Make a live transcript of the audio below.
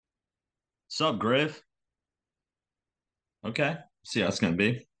What's up, Griff? Okay. See how it's gonna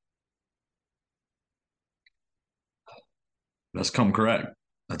be. That's come correct.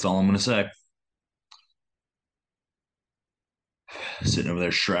 That's all I'm gonna say. Sitting over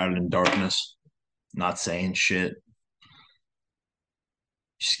there shrouded in darkness, not saying shit.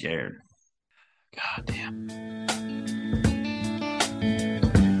 Scared. God damn.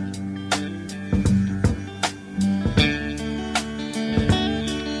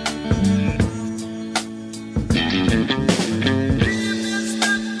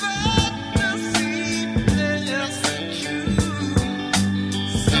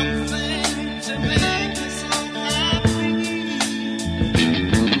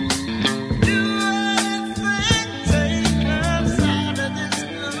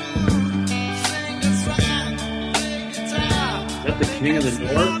 King of the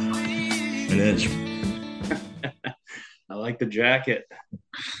North. It is. I like the jacket.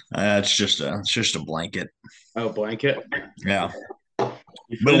 It's just a blanket. Oh, blanket. Yeah,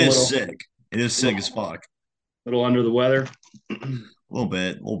 You but feel it a is little, sick. It is sick as fuck. little under the weather. A little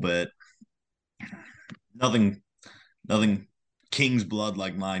bit. Nothing, nothing. King's blood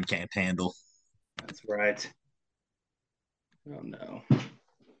like mine can't handle. That's right. Oh no.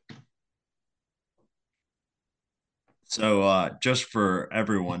 So, just for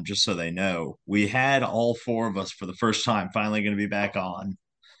everyone, just so they know, we had all four of us for the first time finally going to be back on.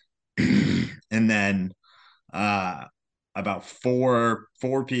 And then uh about 4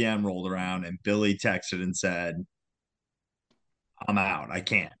 p.m. rolled around and Billy texted and said, I'm out. I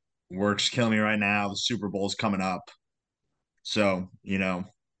can't. Work's killing me right now. The Super Bowl's coming up. So,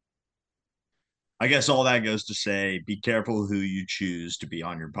 I guess all that goes to say be careful who you choose to be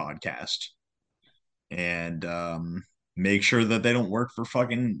on your podcast. And make sure that they don't work for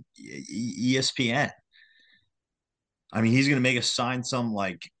fucking ESPN. I mean, he's going to make us sign some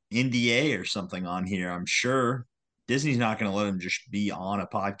like NDA or something on here, I'm sure. Disney's not going to let him just be on a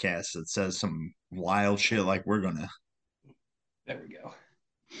podcast that says some wild shit like we're going to. There we go.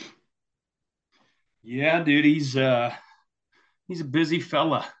 Yeah, dude, he's a busy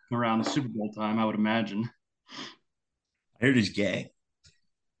fella around the Super Bowl time, I would imagine. I heard he's gay.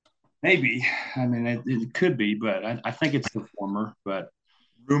 Maybe. I mean, it could be, but I think it's the former. But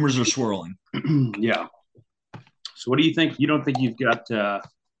Rumors are swirling. yeah. So, what do you think? You don't think you've got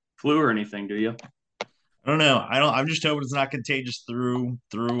flu or anything, do you? I don't know. I'm just hoping it's not contagious through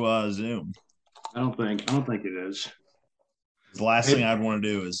Zoom. I don't think it is. The last thing I'd want to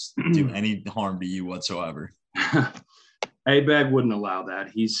do is do any harm to you whatsoever. A-Bag wouldn't allow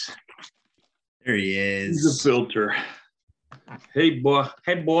that. There he He's a is. filter. Hey boy,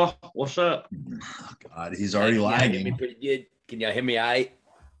 what's up? Oh, God, he's already lagging. Me pretty good. Can y'all hear me all right?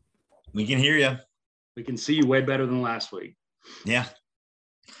 We can hear you. We can see you way better than last week. Yeah.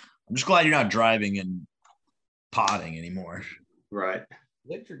 I'm just glad you're not driving and potting anymore. Right. Is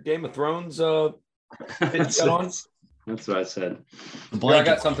that your Game of Thrones that's, got on? that's what I said. Here, I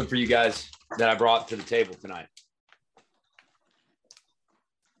got something for you guys that I brought to the table tonight.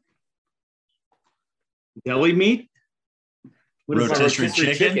 Deli meat? What is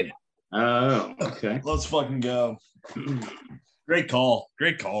rotisserie chicken? Oh, okay. Let's fucking go. Great call.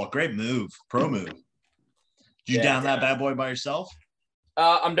 Great move. Pro move. Did you down that bad boy by yourself?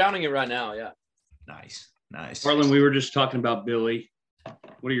 I'm downing it right now. Yeah. Nice. Harlan, we were just talking about Billy.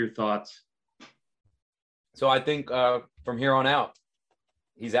 What are your thoughts? So I think from here on out,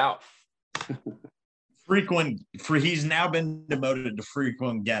 he's out. He's now been demoted to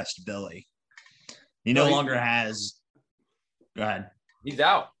frequent guest Billy. He no longer has. Go ahead. He's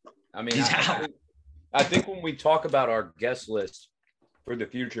out. I mean, I think when we talk about our guest list for the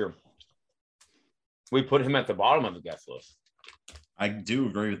future, we put him at the bottom of the guest list. I do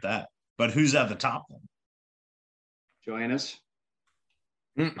agree with that. But who's at the top then? Joannis?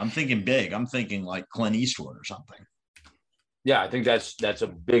 I'm thinking big. I'm thinking like Clint Eastwood or something. Yeah, I think that's a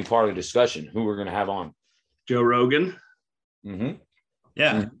big part of the discussion, who we're going to have on. Joe Rogan? Mm-hmm.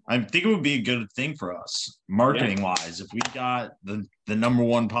 Yeah, I think it would be a good thing for us, marketing wise, if we got the number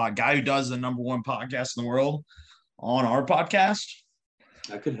one guy who does the number one podcast in the world on our podcast.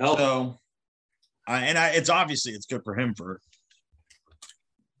 That could help. So, it's obviously it's good for him for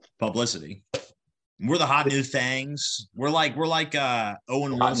publicity. We're the hot new things. We're like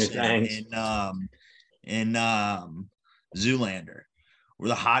Owen Wilson in Zoolander. We're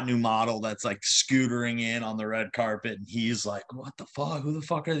the hot new model that's like scootering in on the red carpet, and he's like, "What the fuck? Who the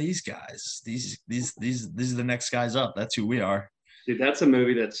fuck are these guys? These are the next guys up. That's who we are." Dude, that's a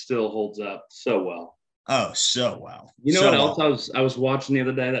movie that still holds up so well. Oh, so well. You know what else I was watching the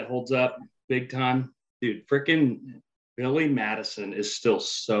other day that holds up big time? Dude, freaking Billy Madison is still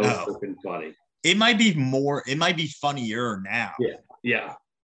so freaking funny. It might be funnier now. Yeah.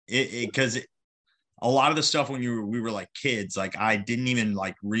 Because a lot of the stuff when we were like kids, like I didn't even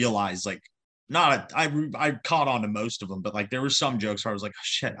like realize like I caught on to most of them, but like there were some jokes where I was like, oh,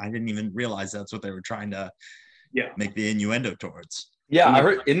 shit, I didn't even realize that's what they were trying to make the innuendo towards. Yeah, I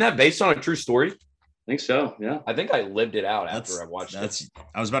heard. Isn't that based on a true story? I think so. Yeah. I think I lived it out after I watched it.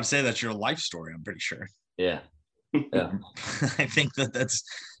 I was about to say that's your life story. I'm pretty sure. Yeah. Yeah. I think that's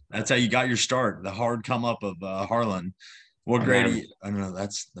how you got your start. The hard come up of Harlan. What grade? I don't know.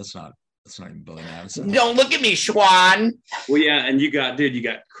 That's not even Billy Madison. Don't look at me, Schwan. Well, yeah, and you got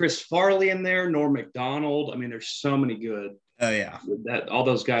Chris Farley in there, Norm Macdonald. I mean, there's so many good. Oh yeah. All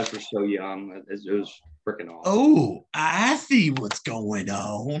those guys were so young. It was freaking awesome. Oh, I see what's going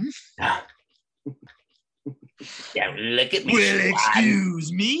on. Yeah, look at me. Well,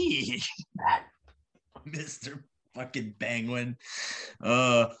 excuse me, Mr. fucking Penguin.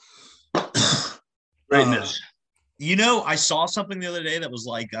 Greatness. I saw something the other day that was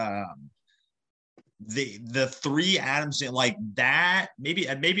like the three Adams, like that. Maybe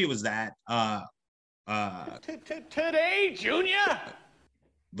it was that. Today, Junior.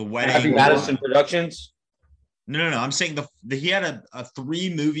 The wedding. Happy Madison Productions. No. I'm saying he had a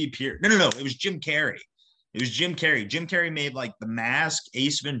 3-movie period. No. It was Jim Carrey. Jim Carrey made like The Mask,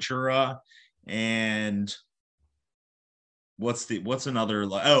 Ace Ventura, and what's another?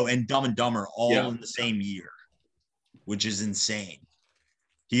 And Dumb and Dumber all in the same year, which is insane.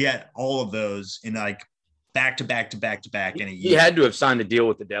 He had all of those in like back to back in a year. He had to have signed a deal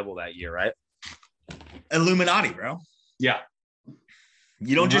with the devil that year, right? Illuminati, bro. Yeah.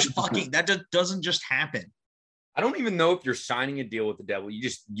 You don't just that doesn't just happen. I don't even know if you're signing a deal with the devil. You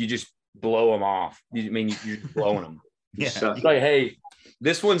just blow them off. You're just blowing them. Yeah. It's like, hey,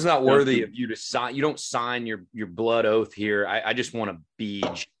 this one's not worthy of you to sign. You don't sign your blood oath here. I just want a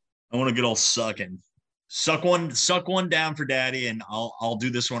beach. I want a good old sucking. Suck one down for daddy, and I'll do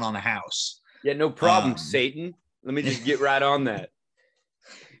this one on the house. Yeah, no problem, Satan. Let me just get right on that.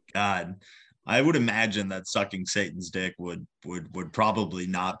 God, I would imagine that sucking Satan's dick would probably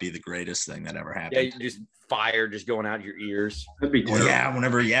not be the greatest thing that ever happened. Yeah, you just fire just going out your ears. That'd be terrible.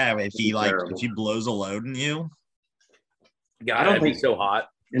 If he blows a load in you. God, I don't think so hot.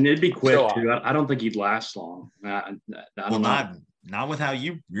 And it'd be quick too. I don't think he'd last long. Not with how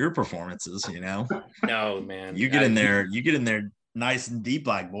your performances, No, man. You get in there nice and deep,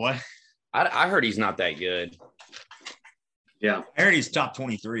 like boy. I heard he's not that good. Yeah. I heard he's top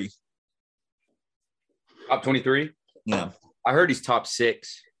 23. Top 23? Yeah. I heard he's top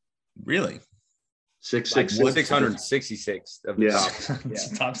 6. Really? 666 of the top.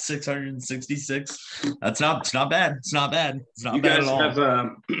 Top 666. That's not bad. It's not bad. It's not bad at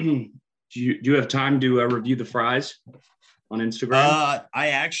all. Do you have time to review the fries on Instagram?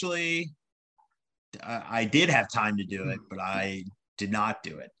 I did have time to do it, but I did not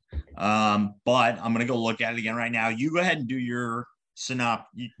do it. But I'm gonna go look at it again right now. You go ahead and do your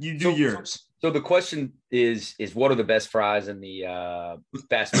you do yours. So the question is what are the best fries in the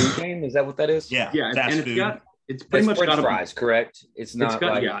fast food game? Is that what that is? Yeah. Fast food. It's pretty much French fries, correct?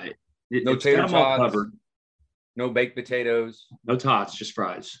 No tater tots, no baked potatoes, no tots, just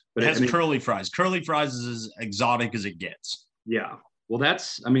fries. But it has curly fries. Curly fries is as exotic as it gets. Yeah. Well,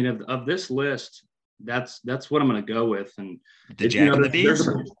 of this list, that's what I'm going to go with. And the Jack in the Beans.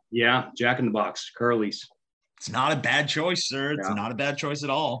 Yeah, Jack in the Box, Curly's. It's not a bad choice, sir. It's not a bad choice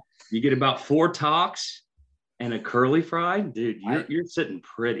at all. You get about 4 talks and a curly fry, dude. You're sitting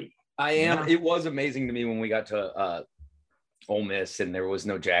pretty. I am. Yeah. It was amazing to me when we got to Ole Miss and there was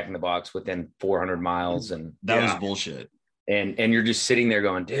no Jack in the Box within 400 miles, and that was bullshit. And you're just sitting there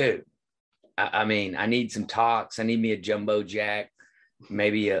going, dude. I mean, I need some talks. I need me a jumbo Jack,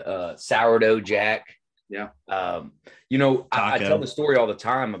 maybe a sourdough Jack. Yeah. I tell the story all the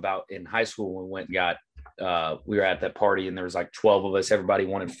time about in high school when we went and got. We were at that party and there was like 12 of us. Everybody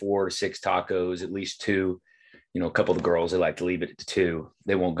wanted 4 to 6 tacos, at least 2. A couple of the girls, they like to leave it to 2.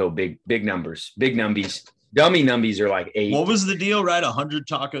 They won't go big numbers, big numbies. Dummy numbies are like 8. What was the deal, right? 100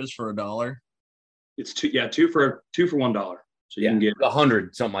 tacos for $1? It's 2 for $1. So you can get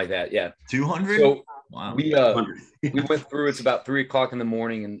 100, something like that. Yeah. 200. So wow. We went through, it's about 3:00 in the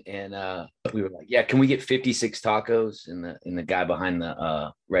morning and we were like, yeah, can we get 56 tacos? And the guy behind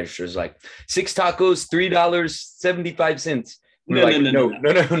the register is like, 6 tacos, $3.75.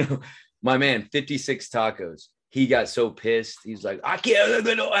 No. My man, 56 tacos. He got so pissed. He's like, I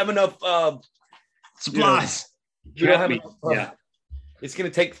don't have enough supplies. We don't have enough. Yeah. It's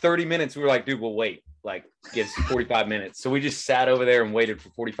going to take 30 minutes. We were like, dude, we'll wait. like gets 45 minutes. So we just sat over there and waited for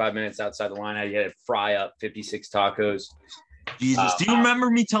 45 minutes outside the line. I had to fry up 56 tacos. Jesus. Do you remember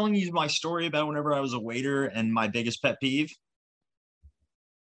me telling you my story about whenever I was a waiter and my biggest pet peeve?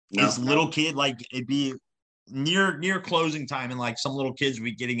 No. This little kid, like it'd be near closing time, and like some little kids would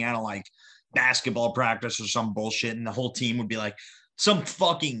be getting out of like basketball practice or some bullshit, and the whole team would be like, some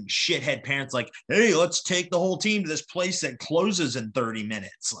fucking shithead parents like, hey, let's take the whole team to this place that closes in 30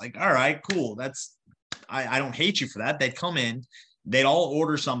 minutes. Like, all right, cool. I don't hate you for that. They'd come in, they'd all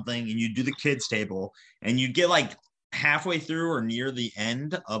order something, and you'd do the kids table, and you'd get like halfway through or near the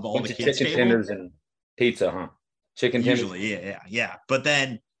end of all the kids chicken table. tenders and pizza, huh? Chicken tenders. Usually, yeah. But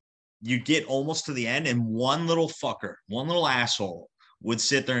then you get almost to the end, and one little fucker, one little asshole would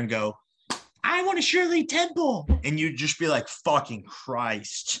sit there and go, I want a Shirley Temple. And you'd just be like, fucking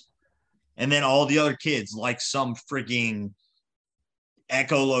Christ. And then all the other kids, like some freaking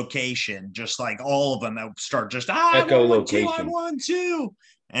echolocation, just like all of them that start just, I want two.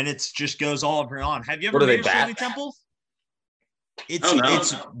 And it's just goes all over and on. Have you ever made a Shirley Temple? It's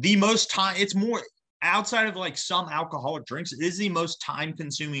the most time. It's more outside of like some alcoholic drinks. It is the most time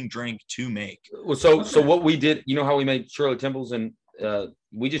consuming drink to make. Well, so what we did, you know how we made Shirley Temples, and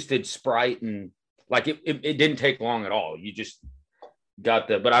we just did Sprite, and like it didn't take long at all. You just got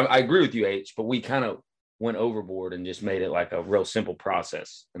but I agree with you, H, but we kind of went overboard and just made it like a real simple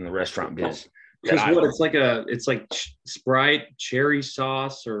process in the restaurant biz. Because it's like Sprite, cherry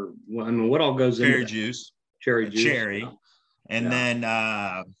sauce, or I mean, what all goes in cherry juice, cherry, and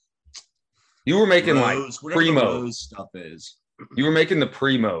then you were making Rose, like Primo stuff is. You were making the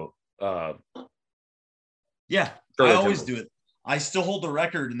Primo. Yeah, I always do it. I still hold the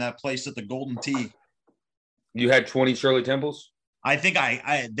record in that place at the Golden Tee. You had 20 Shirley Temples? I think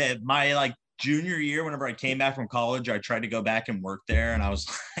my like junior year, whenever I came back from college, I tried to go back and work there, and I was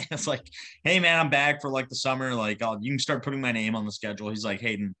like, hey man, I'm back for like the summer. Like, you can start putting my name on the schedule. He's like,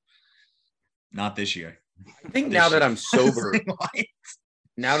 Hayden, not this year. I think now that I'm sober,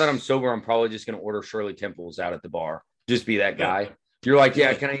 I'm probably just going to order Shirley Temples out at the bar. Just be that guy. You're like,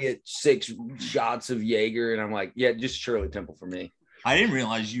 yeah, can I get 6 shots of Jaeger? And I'm like, yeah, just Shirley Temple for me. I didn't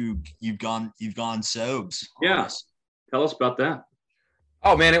realize you've gone sobs. Yeah. Tell us about that.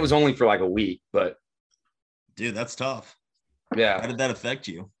 Oh man, it was only for like a week, but dude, that's tough. Yeah. How did that affect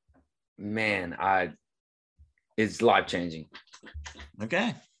you? Man, it's life changing.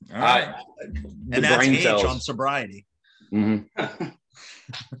 Okay. All right. And that's H on sobriety. Mm-hmm.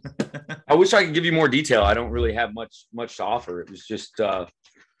 I wish I could give you more detail. I don't really have much to offer. It was just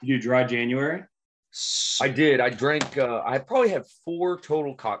you dry January? I did. I drank I probably had 4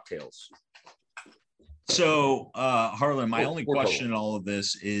 total cocktails. So Harlan, my only question in all of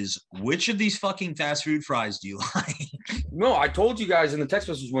this is, which of these fucking fast food fries do you like? No, I told you guys in the text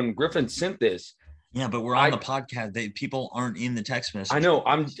message when Griffin sent this. Yeah, but we're on the podcast. People aren't in the text message. I know.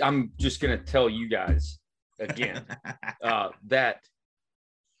 I'm just gonna tell you guys again that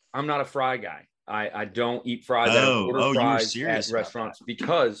I'm not a fry guy. I don't eat fries. I don't order fries at restaurants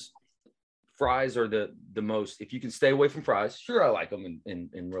because fries are the most. If you can stay away from fries, sure, I like them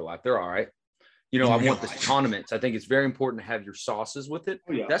in real life. They're all right. You know, I want the condiments. I think it's very important to have your sauces with it.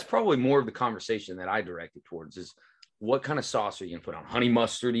 Oh, yeah. That's probably more of the conversation that I directed towards is what kind of sauce are you gonna put on? Honey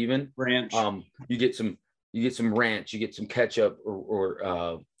mustard, even ranch. You get some ranch. You get some ketchup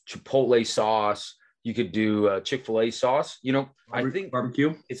or Chipotle sauce. You could do Chick-fil-A sauce. You know, I think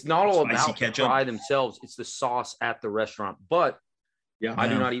barbecue. It's not all about the fry themselves. It's the sauce at the restaurant. But yeah, I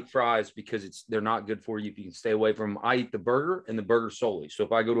do not eat fries because they're not good for you if you can stay away from them. I eat the burger and the burger solely. So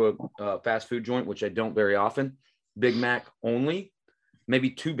if I go to a fast food joint, which I don't very often, Big Mac only,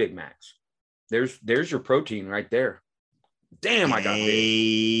 maybe 2 Big Macs. There's your protein right there. Damn, I got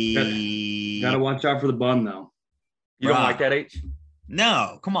big. Gotta watch out for the bun though. You don't like that, H?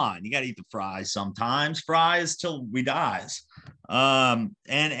 No, come on. You got to eat the fries sometimes. Fries till we dies. And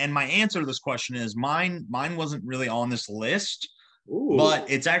my answer to this question is mine wasn't really on this list. Ooh. But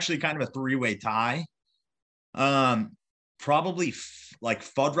it's actually kind of a 3-way tie. Probably like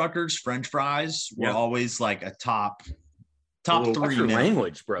Fuddruckers French fries were always like a top 3.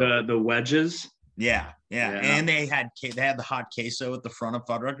 Language, bro. The wedges. Yeah. And they had the hot queso at the front of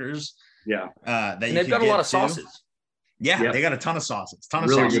Fuddruckers. Yeah. And they've got a lot of sauces. Yeah, they got a ton of sauces.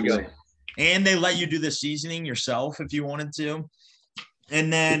 Good. And they let you do the seasoning yourself if you wanted to.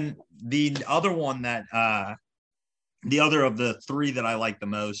 And then the other one that the other of the 3 that I like the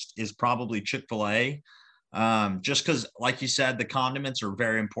most is probably Chick-fil-A. Just because, like you said, the condiments are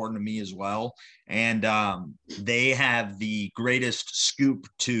very important to me as well. And they have the greatest scoop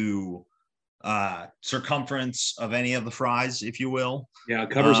to circumference of any of the fries, if you will. Yeah, it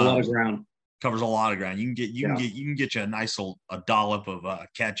covers a lot of ground. covers a lot of ground. You can get you a nice little dollop of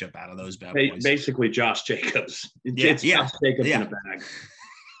ketchup out of those bad boys. Basically, Josh Jacobs. It's Yeah. Josh Jacobs in a bag.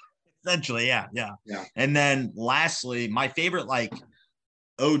 Essentially, yeah. Yeah. And then lastly, my favorite like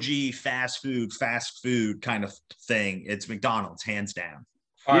OG fast food kind of thing. It's McDonald's, hands down.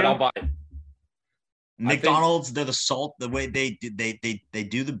 All right, I'll buy it. McDonald's, they're the salt, the way they do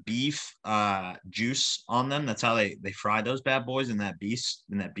the beef juice on them. That's how they fry those bad boys in that beef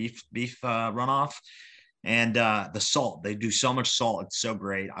runoff. And the salt, they do so much salt. It's so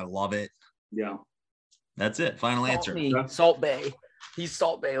great. I love it. Yeah. That's it. Final answer. Salt Bay. He's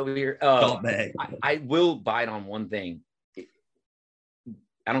Salt Bay over here. Salt Bay. I will bite on one thing.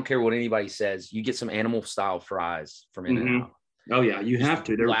 I don't care what anybody says. You get some animal style fries from In-N-Out. Oh yeah, you have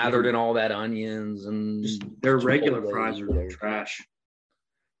to. They're lathered in all that onions and their regular fries are trash.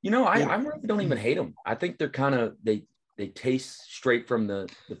 You know, I really don't even hate them. I think they're kind of they taste straight from the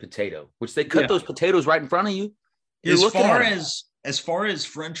potato, which they cut those potatoes right in front of you. As far as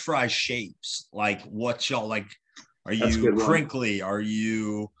French fry shapes, like what y'all like? Are you crinkly? Are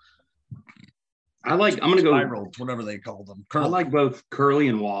you? I'm gonna go spiraled, whatever they call them. Curly. I like both curly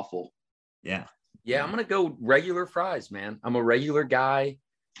and waffle. Yeah. Yeah, I'm gonna go regular fries, man. I'm a regular guy,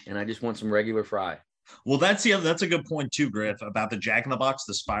 and I just want some regular fry. Well, that's a good point too, Griff, about the Jack in the Box,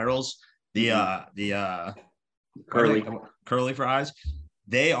 the spirals, the curly fries.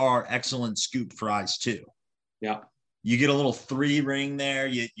 They are excellent scoop fries too. Yeah. You get a little 3-ring there.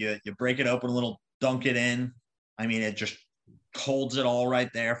 You break it open a little, dunk it in. I mean, it just holds it all right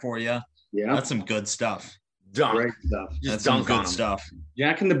there for you. Yeah, that's some good stuff. Great stuff. That's some good stuff.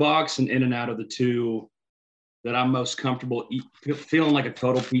 Jack in the Box and In-N-Out are the two that I'm most comfortable feeling like a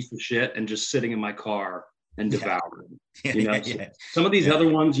total piece of shit and just sitting in my car and devouring. Some of these other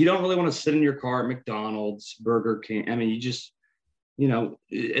ones, you don't really want to sit in your car at McDonald's, Burger King. I mean, you just,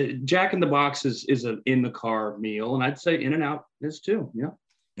 Jack in the Box is an in the car meal, and I'd say In-N-Out is too.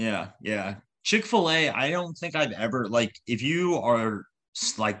 Yeah. Chick-fil-A, I don't think I've ever, like, if you are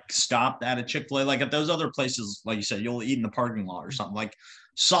like stopped at a Chick-fil-A, like at those other places, like you said, you'll eat in the parking lot or something. Like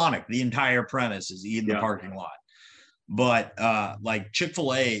Sonic, the entire premise is eat in the parking lot. But like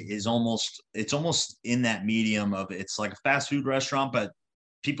Chick-fil-A is almost in that medium of, it's like a fast food restaurant, but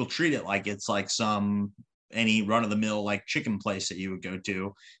people treat it like it's like any run-of-the-mill like chicken place that you would go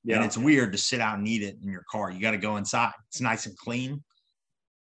to. And it's weird to sit out and eat it in your car. You got to go inside. It's nice and clean.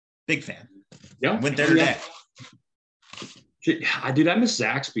 Big fan. Went there today. I miss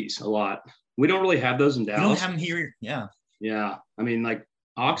Zaxby's a lot. We don't really have those in Dallas. We don't have them here. Yeah. I mean, like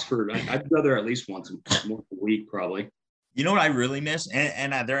Oxford, I'd go there at least once a week, probably. You know what I really miss?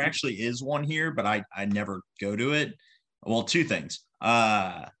 And there actually is one here, but I never go to it. Well, two things.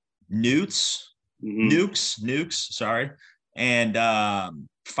 Nukes, sorry. And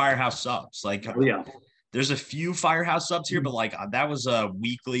Firehouse Subs. Like, there's a few Firehouse Subs here, but like that was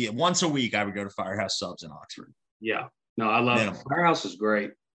once a week I would go to Firehouse Subs in Oxford. Yeah. No, I love it. Firehouse is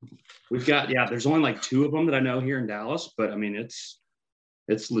great. We've got, there's only like 2 of them that I know here in Dallas, but I mean, it's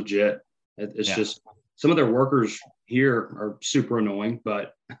legit. It's just some of their workers here are super annoying,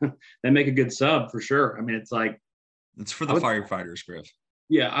 but they make a good sub for sure. I mean, it's for the firefighters, Griff.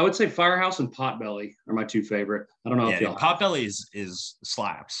 Yeah, I would say Firehouse and Potbelly are my 2 favorite. I don't know if y'all. Potbelly is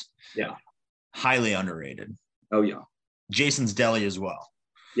slaps. Yeah. Highly underrated. Oh yeah. Jason's Deli as well.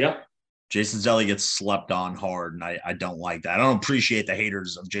 Yeah. Jason's Deli gets slept on hard, and I don't like that. I don't appreciate the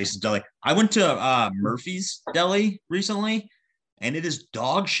haters of Jason's Deli. I went to Murphy's Deli recently, and it is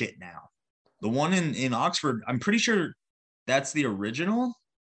dog shit now. The one in Oxford, I'm pretty sure that's the original.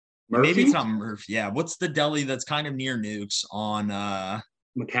 Murphy? Maybe it's not Murphy. Yeah, what's the deli that's kind of near Nukes on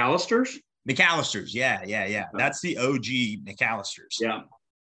McAllister's? McAllister's, yeah. That's the OG McAllister's.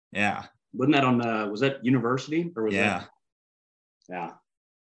 Yeah. Wasn't that on was that University or was that? Yeah.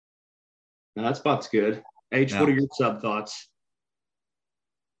 No, that spot's good. H, what are your sub thoughts?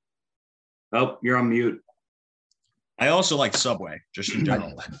 Oh, you're on mute. I also like Subway, just in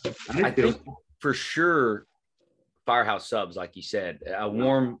general. I think for sure Firehouse Subs, like you said,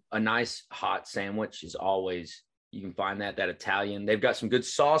 a nice hot sandwich is always, you can find that Italian. They've got some good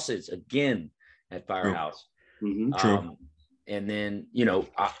sauces again at Firehouse. True. And then,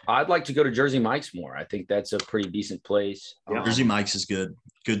 I'd like to go to Jersey Mike's more. I think that's a pretty decent place. Jersey Mike's is good.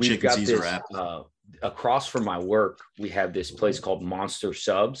 Good chicken Caesar wrap. Across from my work, we have this place called Monster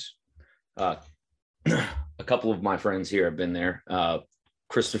Subs. A couple of my friends here have been there.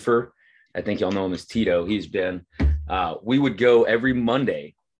 Christopher, I think y'all know him as Tito. He's been. We would go every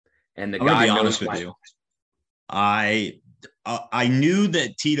Monday, and the guy. I'm gonna be honest with you. I knew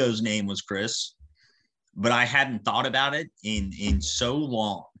that Tito's name was Chris, but I hadn't thought about it in so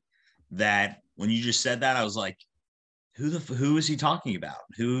long that when you just said that, I was like, who is he talking about?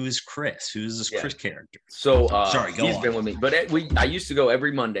 Who is Chris? Who is this Chris character? So sorry, he's been with me, but I used to go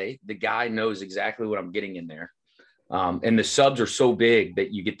every Monday. The guy knows exactly what I'm getting in there. And the subs are so big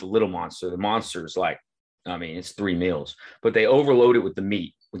that you get the little monster. The monster is like, I mean, it's 3 meals, but they overload it with the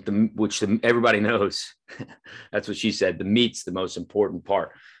meat, everybody knows. That's what she said. The meat's the most important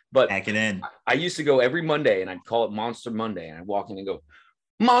part. But pack it in. I used to go every Monday and I'd call it Monster Monday. And I'd walk in and go,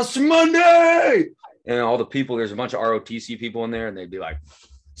 Monster Monday. And all the people, there's a bunch of ROTC people in there, and they'd be like,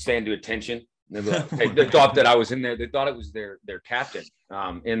 stand to attention. And they'd be like, they thought that I was in there. They thought it was their captain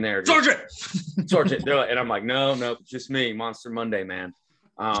in there. Sergeant. And I'm like, no, just me, Monster Monday, man.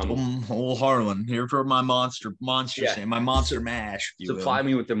 Old Harlan here for my monster and my monster mash. Supply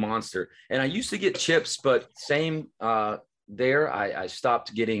me with the monster. And I used to get chips, but same there. I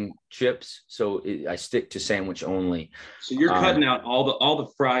stopped getting chips, so I stick to sandwich only. So you're cutting out all the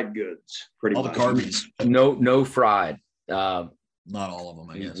fried goods, pretty much. All the carbies. No fried. Not all of them,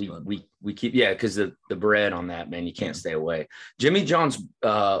 I guess. We keep because the bread on that, man, you can't stay away. Jimmy John's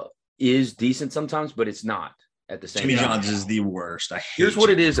is decent sometimes, but it's not at the same Jimmy time. John's is the worst. Here's what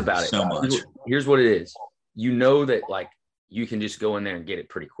it is about it. So much. Here's what it is. You know that like you can just go in there and get it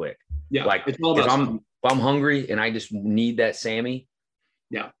pretty quick. Yeah. Like it's all about if I'm hungry and I just need that Sammy.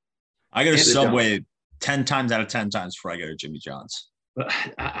 Yeah. I go to Subway 10 times out of 10 times before I go to Jimmy John's.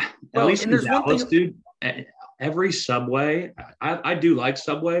 At least in Dallas, dude, every Subway, I do like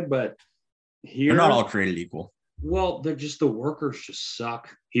Subway, but here they're not all created equal. Well, they're just the workers just suck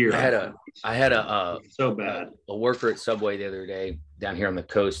here. I had a so bad. A worker at Subway the other day down here on the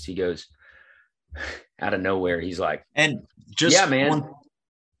coast. He goes out of nowhere. He's like, and just yeah, man.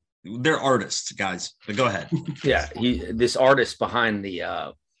 They're artists, guys. But go ahead. Yeah, this artist behind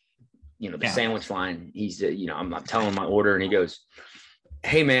the the sandwich line. He's I'm telling him my order, and he goes,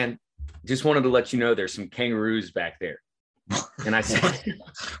 "Hey, man, just wanted to let you know there's some kangaroos back there." And I said,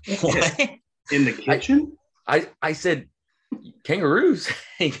 "What? In the kitchen?" I said, "Kangaroos?"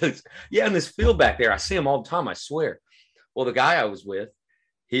 He goes, "Yeah, in this field back there. I see them all the time. I swear." Well, the guy I was with,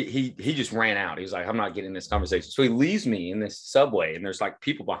 he just ran out. He was like, "I'm not getting this conversation." So he leaves me in this Subway, and there's like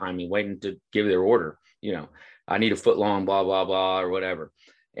people behind me waiting to give their order. I need a foot long, blah, blah, blah, or whatever.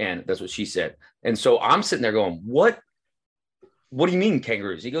 And that's what she said. And so I'm sitting there going, what do you mean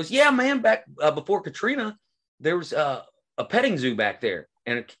kangaroos? He goes, yeah, man, back before Katrina, there was a petting zoo back there,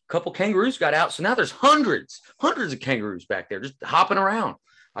 and a couple kangaroos got out. So now there's hundreds of kangaroos back there just hopping around.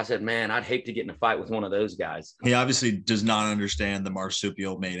 I said, man, I'd hate to get in a fight with one of those guys. He obviously does not understand the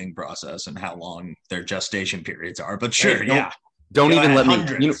marsupial mating process and how long their gestation periods are. But sure, Don't even let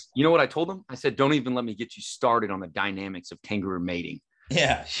me. You know what I told him? I said, don't even let me get you started on the dynamics of kangaroo mating.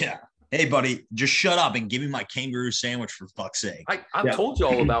 Yeah. Hey, buddy, just shut up and give me my kangaroo sandwich for fuck's sake. I've told you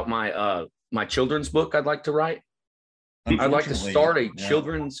all about my children's book I'd like to write. I'd like to start a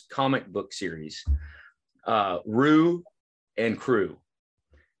children's comic book series, Rue and Crew.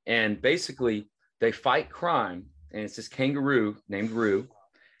 And basically, they fight crime, and it's this kangaroo named Rue.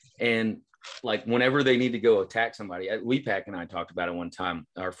 And like whenever they need to go attack somebody, Leapak and I talked about it one time,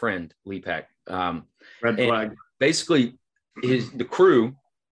 our friend Leapak. Red flag. Basically, the crew,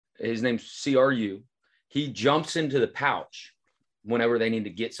 his name's CRU, he jumps into the pouch whenever they need to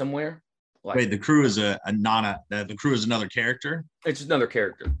get somewhere. Like, wait, the crew is the crew is another character? It's another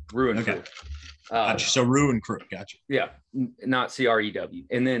character, Rue and Crew. Gotcha. So Rue and Crew, gotcha. Yeah, not CREW.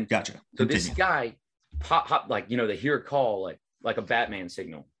 And then gotcha. So this guy pop like they hear a call like a Batman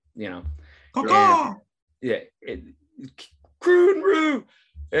signal, and, Crew and Rue,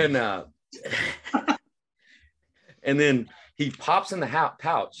 and and then he pops in the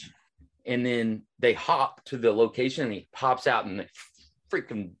pouch, and then they hop to the location, and he pops out, and they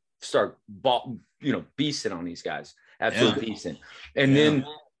freaking start beasting on these guys, absolutely beasting. And then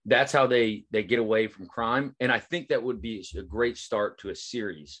that's how they get away from crime. And I think that would be a great start to a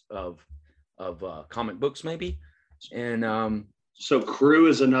series of comic books, maybe. And so Crew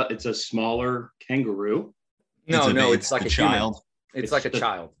is it's a smaller kangaroo. No, it's like a child. Human. It's like a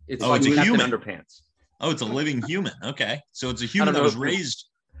child. It's like it's a Captain human Underpants. Oh, it's a living human. Okay, so it's a human that was raised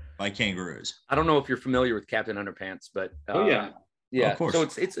by kangaroos. I don't know if you're familiar with Captain Underpants, but of course. So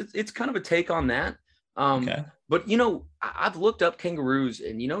it's kind of a take on that. Okay. But I've looked up kangaroos,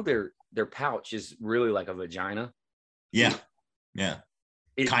 and their pouch is really like a vagina. Yeah.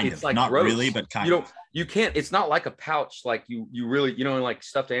 Kind of, like not gross. Really, but kind of. You can't. It's not like a pouch like you really like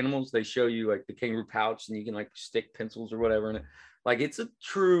stuffed animals. They show you like the kangaroo pouch, and you can like stick pencils or whatever in it. Like it's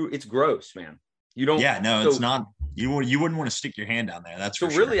gross, man. You don't. Yeah, no, it's not. You wouldn't want to stick your hand down there. That's so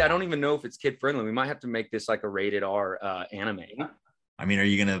for sure. Really, I don't even know if it's kid friendly. We might have to make this like a rated R anime. I mean,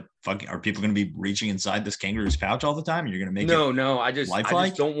 are people gonna be reaching inside this kangaroo's pouch all the time? You're gonna make no. I just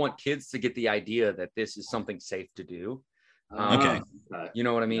lifelike? don't want kids to get the idea that this is something safe to do. Okay. You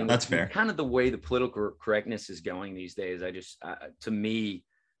know what I mean? That's fair. Kind of the way the political correctness is going these days. To me,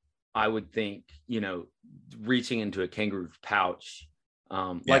 I would think, reaching into a kangaroo's pouch.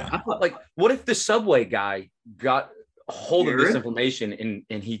 Like what if the Subway guy got a hold of this information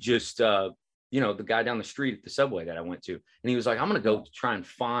and he just, the guy down the street at the Subway that I went to, and he was like, I'm going to go try and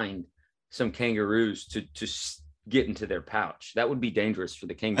find some kangaroos to get into their pouch. That would be dangerous for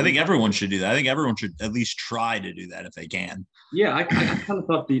the kangaroo. I think everyone should do that. I think everyone should at least try to do that if they can. Yeah, I kind of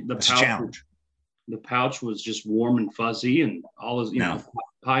thought the pouch was just warm and fuzzy and all is,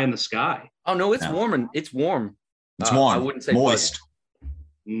 high in the sky. Oh no, it's warm. It's warm. I wouldn't say moist.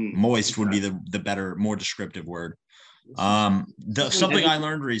 Moist would be the better, more descriptive word. Something I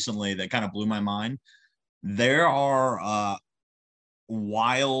learned recently that kind of blew my mind. There are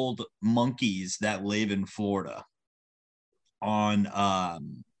wild monkeys that live in Florida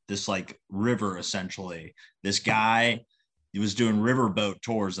on this like river. Essentially, this guy, he was doing riverboat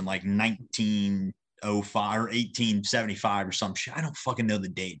tours in like 1905 or 1875 or some shit. I don't fucking know the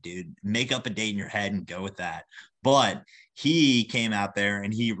date, dude. Make up a date in your head and go with that. But he came out there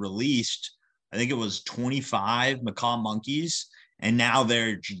and he released, I think it was 25 macaw monkeys, and now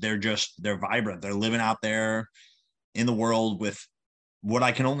they're vibrant. They're living out there in the world with what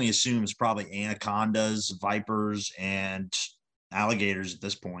I can only assume is probably anacondas, vipers, and alligators at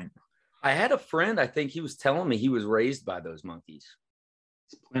this point. I had a friend, I think he was telling me he was raised by those monkeys.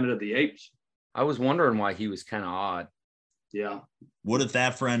 It's Planet of the Apes. I was wondering why he was kind of odd. Yeah. What if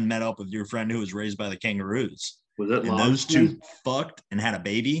that friend met up with your friend who was raised by the kangaroos? Was it? And those two fucked and had a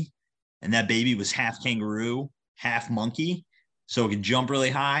baby, and that baby was half kangaroo, half monkey, so it could jump really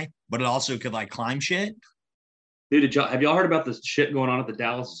high, but it also could like climb shit. Dude, have y'all heard about this shit going on at the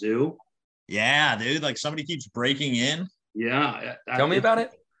Dallas Zoo? Yeah, dude. Like somebody keeps breaking in. Yeah. Tell me about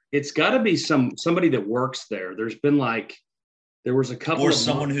it. It's got to be somebody that works there. There was a couple or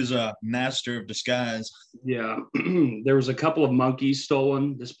someone who's a master of disguise. Yeah. There was a couple of monkeys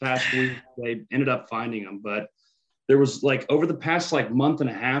stolen this past week. They ended up finding them, but there was like over the past like month and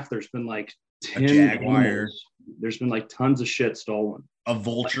a half, there's been like 10 jaguar. Animals. There's been like tons of shit stolen. A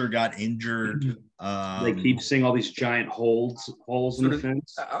vulture got injured. They keep seeing all these giant holes in the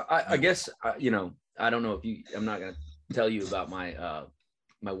fence. I guess, I don't know if I'm not going to tell you about my,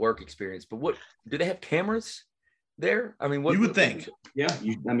 my work experience, but do they have cameras there? I mean, what you would think? Yeah. What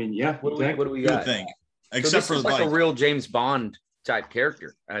do we got? You would think? Except for like a real James Bond type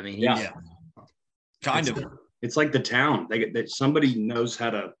character. I mean, kind of. It's like The Town. That somebody knows how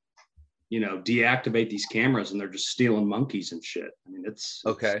to, deactivate these cameras, and they're just stealing monkeys and shit. I mean, it's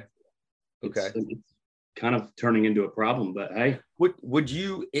okay. It's kind of turning into a problem. But hey, would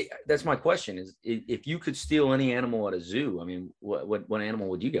you? That's my question: is if you could steal any animal at a zoo, I mean, what animal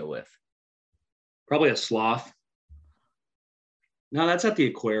would you go with? Probably a sloth. No, that's at the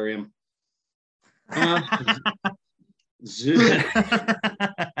aquarium. Zoo.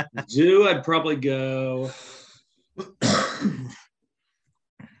 I'd probably go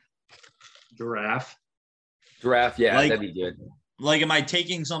giraffe. Yeah, that'd be good. Like, am I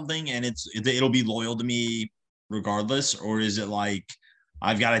taking something and it'll be loyal to me regardless, or is it like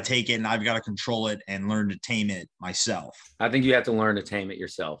I've got to take it and I've got to control it and learn to tame it myself? I think you have to learn to tame it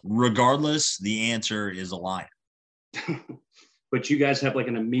yourself. Regardless, the answer is a lion. But you guys have like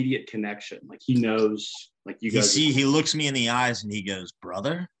an immediate connection. Like he knows, like you guys. He looks me in the eyes and he goes,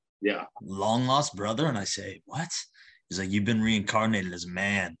 "Brother." Yeah. Long lost brother. And I say, "What?" He's like, "You've been reincarnated as a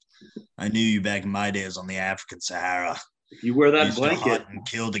man. I knew you back in my days on the African Sahara. If you wear that used blanket to hunt and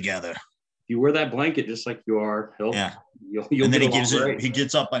kill together. If you wear that blanket just like you are, you'll and then he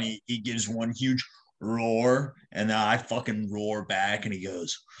gets up and he gives one huge roar, and then I fucking roar back, and he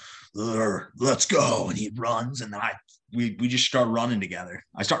goes, "Let's go," and he runs, and then we just start running together.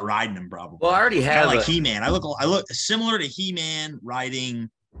 I start riding him probably. Well, I already have like He-Man. I look similar to He-Man riding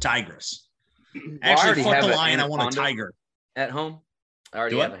Tigress. Actually, fuck the lion. I want a tiger at home. I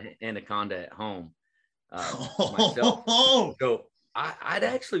already have an anaconda at home. Myself. So I'd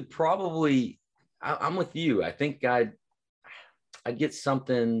actually probably. I'm with you. I think I'd get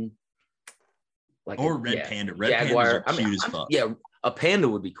something like red panda. Red jaguar. Pandas are cute as fuck. Yeah, a panda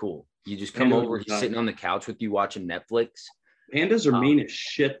would be cool. You just come over, he's sitting on the couch with you watching Netflix. Pandas are mean as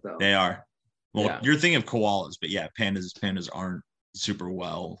shit, though. They are. Well, you're thinking of koalas, but yeah, pandas aren't super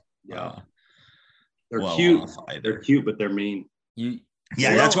well. Yeah, they're cute. They're cute, but they're mean.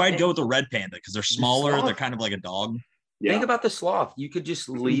 That's why I'd go with the red panda because they're smaller. They're kind of like a dog. Yeah. Think about the sloth. You could just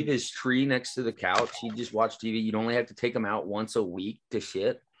leave his tree next to the couch. He'd just watch TV. You'd only have to take him out once a week to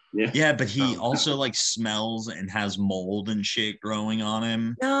shit. Yeah, but he also like smells and has mold and shit growing on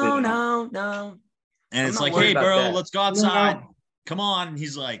him. No. And it's like, hey, bro, let's go outside. No. Come on. And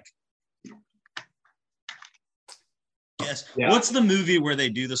he's like, yes. Yeah. What's the movie where they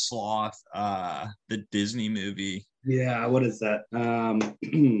do the sloth? The Disney movie. Yeah. What is that?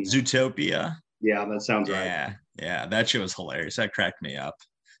 Zootopia. Yeah, that sounds right. Yeah. That shit was hilarious. That cracked me up.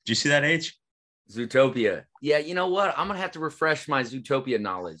 Did you see that, H? Zootopia. Yeah, you know what? I'm gonna have to refresh my Zootopia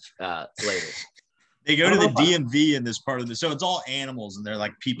knowledge later. They go to the DMV in this part of the, so it's all animals and they're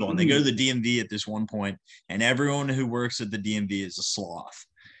like people, and they go to the DMV at this one point, and everyone who works at the DMV is a sloth.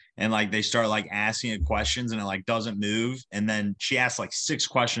 And like they start like asking it questions and it like doesn't move. And then she asks like 6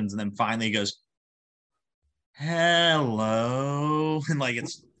 questions and then finally goes, hello. And like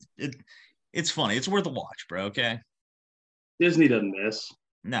it's funny. It's worth a watch, bro. Okay. Disney doesn't miss.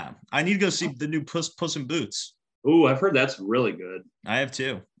 No, I need to go see the new Puss in Boots. Oh, I've heard that's really good. I have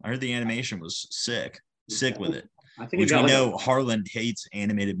too. I heard the animation was sick with it. I think which we know Harlan hates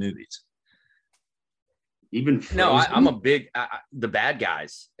animated movies. Even Frozen? No, I'm a big The Bad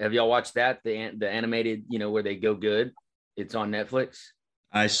Guys. Have y'all watched that? The animated, where they go good. It's on Netflix.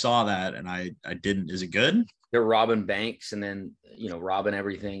 I saw that and I didn't. Is it good? They're robbing banks and then robbing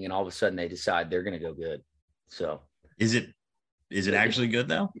everything, and all of a sudden they decide they're gonna go good. So is it actually good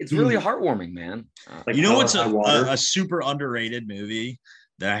though? It's really heartwarming, man. Like what's a super underrated movie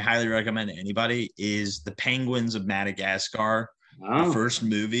that I highly recommend to anybody is The Penguins of Madagascar. Oh. The first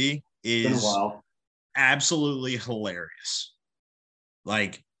movie is absolutely hilarious.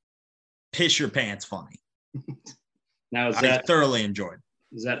 Like piss your pants funny. Now I thoroughly enjoyed.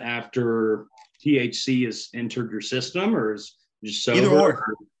 Is that after THC has entered your system, or is it just sober?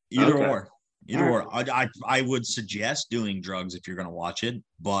 Either or. I would suggest doing drugs if you're going to watch it,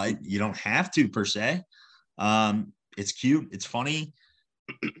 but you don't have to per se. It's cute. It's funny.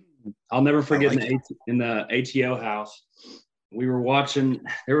 I'll never forget in the ATO house, we were watching,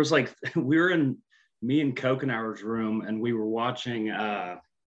 we were in me and Kokenauer's room and we were watching, I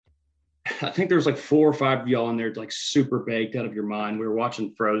think there was like 4 or 5 of y'all in there, like super baked out of your mind. We were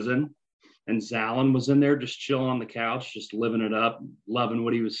watching Frozen and Zalin was in there just chilling on the couch, just living it up, loving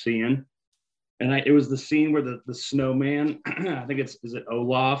what he was seeing. And it was the scene where the snowman, I think is it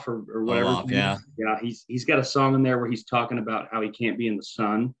Olaf or whatever. Olaf, yeah. Yeah, he's got a song in there where he's talking about how he can't be in the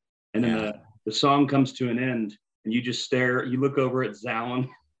sun. And then the song comes to an end and you just stare, you look over at Zalin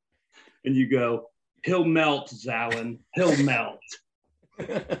and you go, he'll melt, Zalin, he'll melt.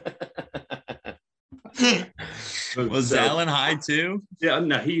 Was Zalin high too? Yeah,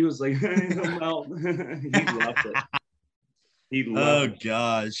 no, he was like, he'll melt. He loved it. He loved it.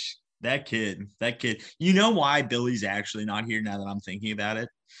 Gosh. That kid. You know why Billy's actually not here now that I'm thinking about it?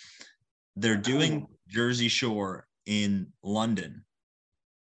 They're doing Jersey Shore in London.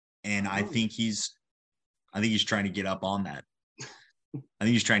 And I think he's trying to get up on that. I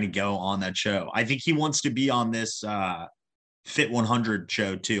think he's trying to go on that show. I think he wants to be on this Fit 100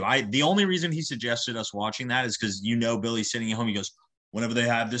 show too. The only reason he suggested us watching that is because Billy's sitting at home. He goes, whenever they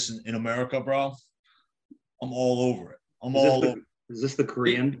have this in America, bro, I'm all over it. I'm all over it. Is this the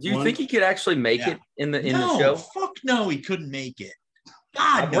Korean? Do you think he could actually make it in the show? Fuck no, he couldn't make it.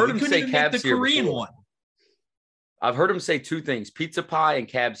 God, I've heard him say Cabs the Korean one. I've heard him say 2 things: pizza pie and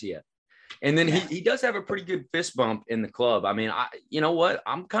Cabsia. And then he does have a pretty good fist bump in the club. I mean, you know what?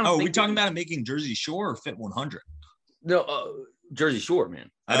 I'm kind of. Are we talking about him making Jersey Shore or Fit 100? No, Jersey Shore, man.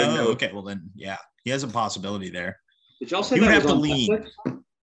 I didn't know. Okay, well then, yeah, he has a possibility there. Did y'all say that have to lean Netflix?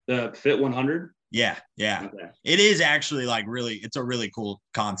 The Fit 100? Yeah. Okay. It is actually like it's a really cool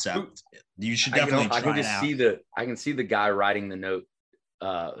concept. You should definitely try it out. I can see the guy writing the note.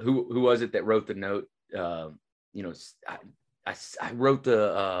 Who was it that wrote the note? I wrote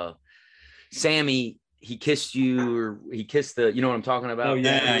the Sammy. He kissed you, or he kissed the. You know what I'm talking about? Oh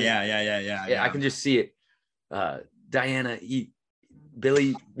yeah. I can just see it. Diana,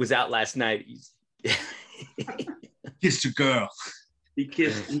 Billy was out last night. Kissed a girl. He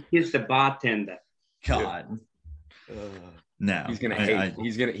kissed the bartender. God. No. He's gonna hate.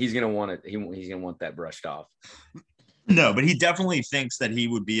 He's gonna want it. He's gonna want that brushed off. No, but he definitely thinks that he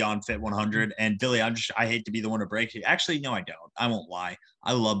would be on Fit 100. And Billy, I hate to be the one to break it. Actually, no, I don't. I won't lie.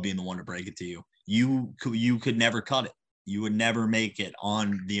 I love being the one to break it to you. You could never cut it. You would never make it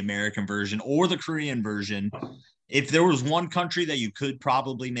on the American version or the Korean version. If there was one country that you could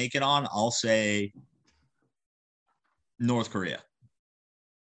probably make it on, I'll say North Korea.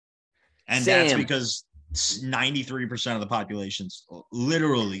 And that's because 93% of the population's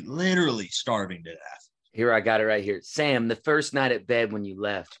literally starving to death. Here, I got it right here. Sam, the first night at bed when you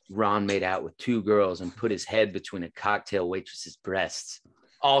left, Ron made out with 2 girls and put his head between a cocktail waitress's breasts.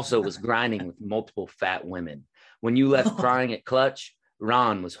 Also was grinding with multiple fat women. When you left crying at Clutch,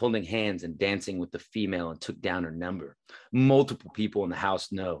 Ron was holding hands and dancing with the female and took down her number. Multiple people in the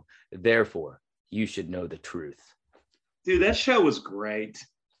house know. Therefore, you should know the truth. Dude, that show was great.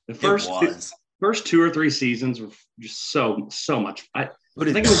 The first 2 or 3 seasons were just so much. I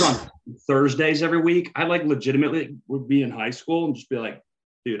think it was on Thursdays every week. I like legitimately would be in high school and just be like,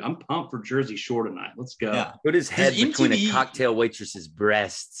 dude, I'm pumped for Jersey Shore tonight. Let's go. Yeah. Put his head between a cocktail waitress's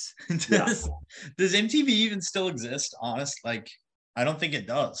breasts. Does MTV even still exist? Honest, like, I don't think it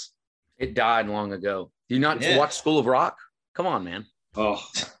does. It died long ago. Do you not watch School of Rock? Come on, man. Oh,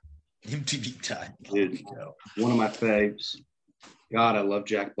 MTV died. Dude, one of my faves. God, I love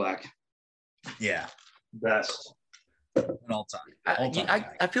Jack Black. Yeah. Best. All time.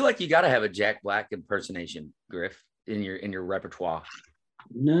 I feel like you got to have a Jack Black impersonation, Griff, in your repertoire.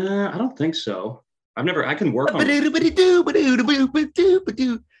 No, I don't think so. I can work on it.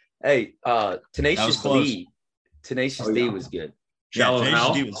 Hey, Tenacious D. Tenacious D was good. Shallow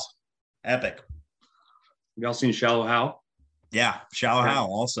Hal was epic. Y'all seen Shallow Hal? Yeah, Shallow Hal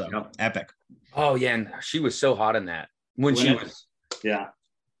also epic. Oh yeah, and she was so hot in that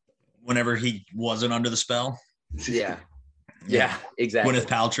whenever he wasn't under the spell. Yeah, exactly. Gwyneth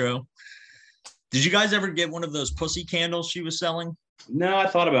Paltrow. Did you guys ever get one of those pussy candles she was selling? No, I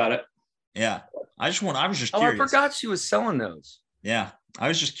thought about it. Yeah, I was just curious. I forgot she was selling those. Yeah, I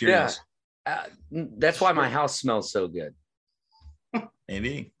was just curious. Yeah. That's why my house smells so good.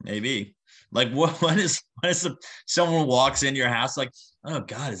 Maybe. Like what is someone walks into your house like, oh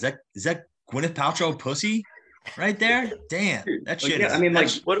God, is that Gwyneth Paltrow pussy right there? Damn, that shit. I mean, like,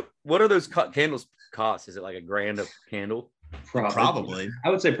 what are those candles cost? Is it like $1,000 a candle? Probably. I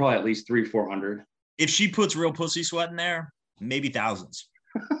would say probably at least $300-$400. If she puts real pussy sweat in there, maybe thousands.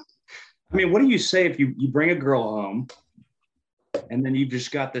 I mean, what do you say if you bring a girl home and then you've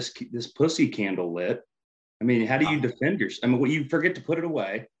just got this pussy candle lit? I mean, how do you defend yourself? I mean, you forget to put it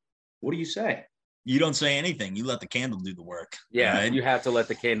away. What do you say? You don't say anything. You let the candle do the work. Yeah, right? You have to let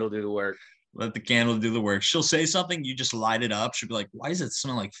the candle do the work. Let the candle do the work. She'll say something, you just light it up. She'll be like, why does it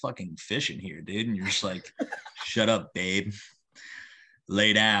smell like fucking fish in here, dude? And you're just like, shut up, babe.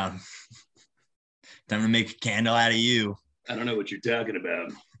 Lay down. Time to make a candle out of you. I don't know what you're talking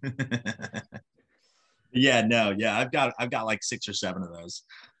about. I've got like 6 or 7 of those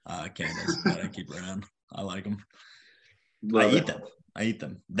candles that I keep around. I like them. I eat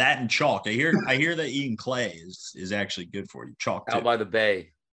them. That and chalk. I hear that eating clay is actually good for you. Chalk too. Out by the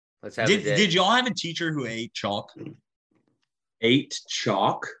bay. Let's have Did y'all have a teacher who ate chalk? Ate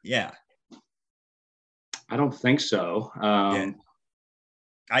chalk? Yeah. I don't think so. I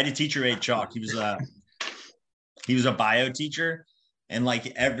had a teacher who ate chalk. He was a bio teacher, and like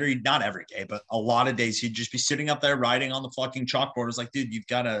not every day, but a lot of days he'd just be sitting up there writing on the fucking chalkboard. It's like, dude, you've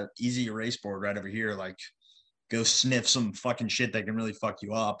got a easy erase board right over here. Like, go sniff some fucking shit that can really fuck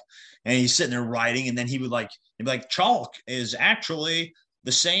you up. And he's sitting there writing, and then he'd be like, chalk is actually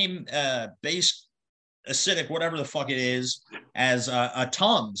the same base acidic, whatever the fuck it is, as a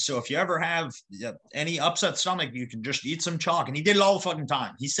Tums. So if you ever have any upset stomach, you can just eat some chalk. And he did it all the fucking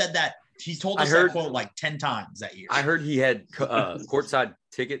time. He said that. He told us that quote like 10 times that year. I heard he had courtside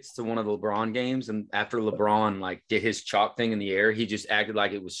tickets to one of the LeBron games, and after LeBron like did his chalk thing in the air, he just acted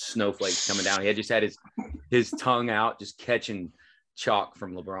like it was snowflakes coming down. He had his tongue out, just catching chalk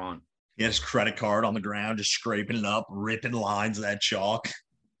from LeBron. He had his credit card on the ground, just scraping it up, ripping lines of that chalk.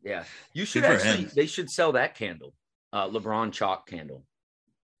 Yeah, you should actually. They should sell that candle, LeBron chalk candle.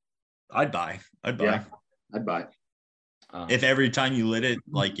 I'd buy. Yeah, I'd buy. If every time you lit it,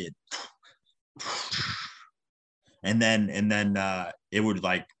 like it, and then it would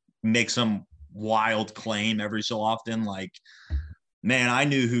like make some wild claim every so often, like, man, I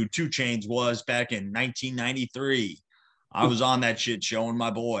knew who 2 Chainz was back in 1993. I was on that shit showing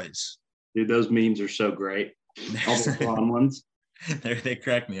my boys. Dude, those memes are so great. All the fun ones. They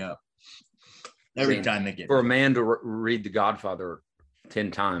crack me up every time they get for a man to read The Godfather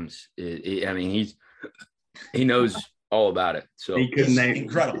 10 times. He knows all about it. So he couldn't name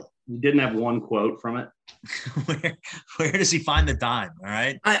incredible. He didn't have one quote from it. Where does he find the time? All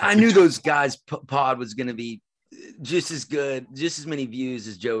right. I knew those guys' pod was going to be just as good, just as many views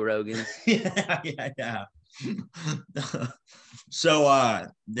as Joe Rogan's. Yeah. So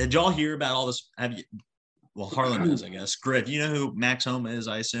did y'all hear about all this? Harlan knows, I guess. Griff, you know who Max Homa is,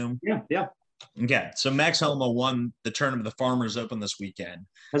 I assume? Yeah. Okay, so Max Homa won the tournament of the Farmers Open this weekend.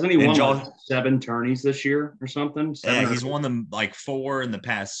 Hasn't he won like 7 tourneys this year or something? He's won them like 4 in the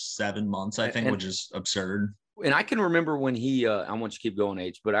past 7 months, I think, which is absurd. And I can remember when he I want you to keep going,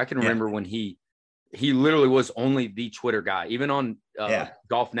 H, but I can remember when he literally was only the Twitter guy, even on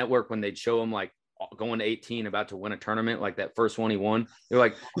Golf Network, when they'd show him like going to 18, about to win a tournament, like that first one he won. They're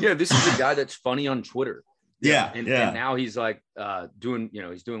like, yeah, this is the guy that's funny on Twitter. And now he's like doing,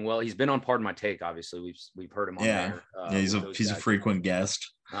 he's doing well. He's been on Pardon My Take. Obviously, we've heard him on there. He's a frequent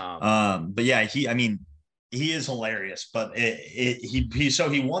guest. But yeah, he is hilarious. But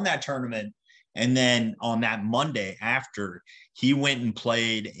he won that tournament, and then on that Monday after, he went and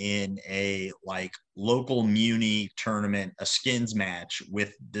played in a like local muni tournament, a skins match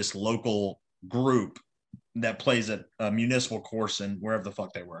with this local group that plays at a municipal course in wherever the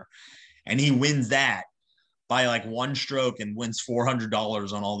fuck they were, and he wins that by like 1 stroke and wins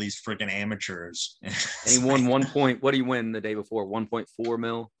 $400 on all these freaking amateurs. And he won 1 point. What did he win the day before? 1.4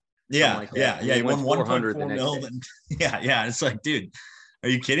 mil. Yeah. He won 1.4 mil. Yeah. It's like, dude, are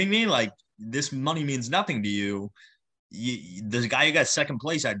you kidding me? Like, this money means nothing to you. The guy who got second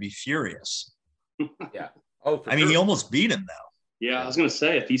place, I'd be furious. Yeah. He almost beat him though. Yeah, I was gonna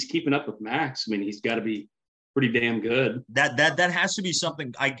say, if he's keeping up with Max, I mean, he's got to be pretty damn good. That has to be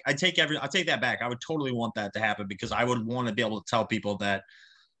something. I take that back. I would totally want that to happen, because I would want to be able to tell people that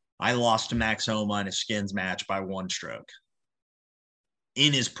I lost to Max Homa in a skins match by 1 stroke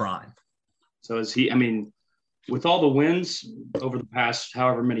in his prime. So is he? I mean, with all the wins over the past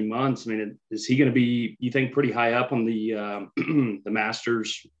however many months, I mean, is he going to be, you think, pretty high up on the the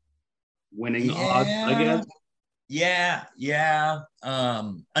Masters winning odds, I guess? Yeah.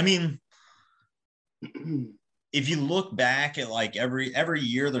 I mean, if you look back at like every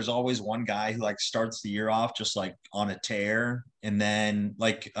year, there's always one guy who like starts the year off just like on a tear, and then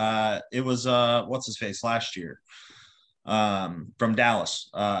like it was what's his face last year from Dallas,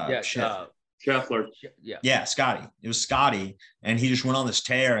 Scheffler. Yeah, Scotty. It was Scotty, and he just went on this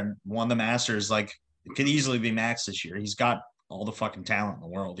tear and won the Masters. Like, it could easily be Max this year. He's got all the fucking talent in the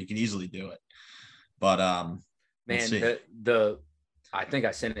world. He could easily do it. But man, I think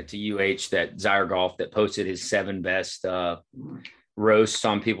I sent it to UH, that Zyre Golf that posted his 7 best roasts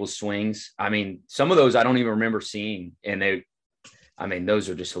on people's swings. I mean, some of those I don't even remember seeing, and those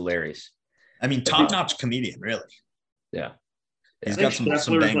are just hilarious. I mean, top-notch comedian, really. Yeah. He's got some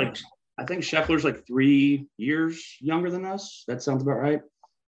bangers. I think Scheffler's like 3 years younger than us. That sounds about right.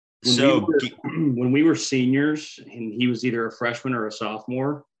 When we were seniors, and he was either a freshman or a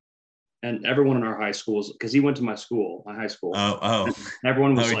sophomore, and everyone in our high schools, because he went to my high school.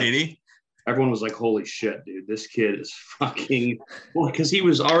 Everyone was did he? Everyone was like, "Holy shit, dude! This kid is fucking." Well, because he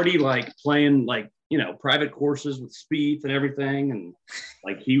was already like playing like private courses with Spieth and everything, and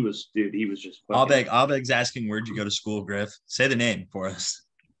like he was just. Abeg's asking, where'd you go to school, Griff? Say the name for us.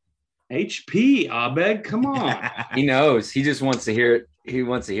 HP, Abeg, come on. He knows. He just wants to hear it. He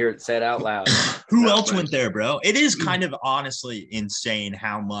wants to hear it said out loud. Who else went there, bro? It is kind of honestly insane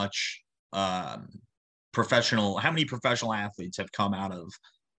how much how many professional athletes have come out of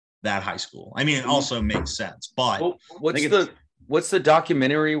that high school. I mean, it also makes sense, but what's the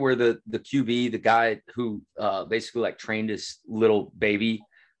documentary where the QB, the guy who basically like trained his little baby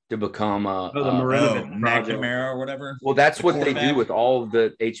to become the McNamara or whatever. Well, that's what they do with all of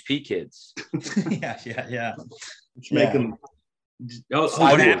the HP kids. yeah. Make them.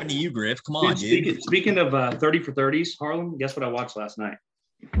 What happened to you, Griff? Come on, dude. Speaking of 30 for 30s, Harlan, guess what I watched last night?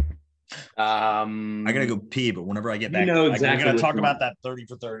 I gotta go pee, but whenever I get back, exactly. We're gonna talk about that 30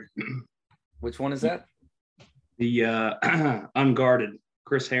 for 30. Which one is that? The Unguarded,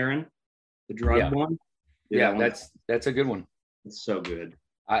 Chris Herron, the drug one. Yeah, that's a good one. It's so good.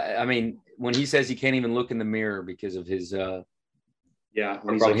 I mean, when he says he can't even look in the mirror because of his when he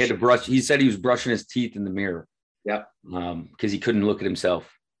had to brush. He said he was brushing his teeth in the mirror. Yep. Because he couldn't look at himself.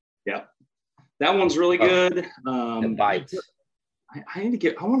 Yep. That one's really good. It bites. I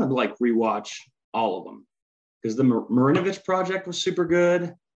want to like rewatch all of them, because the Marinovich Project was super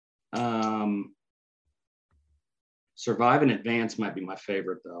good. Survive and Advance might be my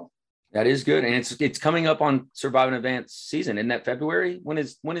favorite though. That is good, and it's coming up on Survive and Advance season. Isn't that February? When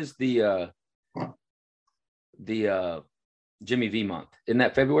is the Jimmy V month? Isn't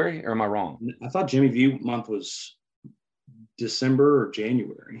that February, or am I wrong? I thought Jimmy V month was December or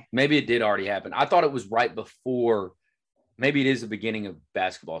January. Maybe it did already happen. I thought it was right before. Maybe it is the beginning of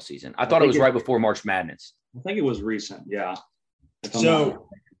basketball season. I thought it was right before March Madness. I think it was recent. Yeah. So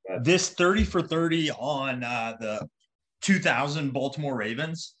this 30 for 30 on the 2000 Baltimore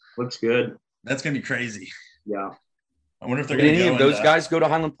Ravens looks good. That's gonna be crazy. Yeah. I wonder if they're Did going to any go of those into... guys go to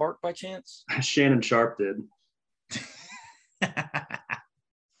Highland Park by chance? Shannon Sharp did.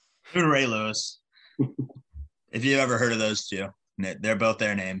 Ray Lewis. If you ever heard of those two, they're both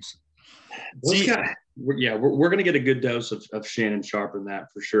their names. Those guys, we're going to get a good dose of Shannon Sharp in that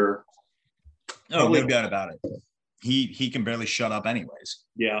for sure. Oh, no doubt about it. He can barely shut up anyways.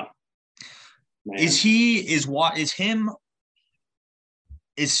 Yeah. Man.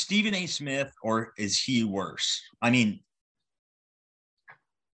 Is Stephen A. Smith, or is he worse? I mean,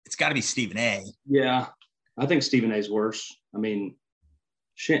 it's got to be Stephen A. Yeah, I think Stephen A's worse. I mean,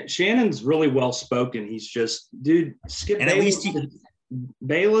 Shannon's really well spoken. He's just, dude. Skip and Bayless, at least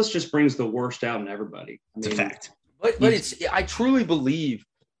Bayless just brings the worst out in everybody. It's a fact. But I truly believe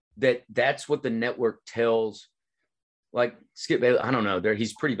that that's what the network tells. Like Skip Bayless, I don't know.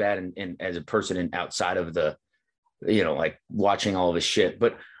 He's pretty bad in as a person and outside of the, like watching all of his shit.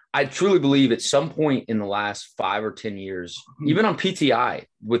 But I truly believe at some point in the last 5 or 10 years, even on PTI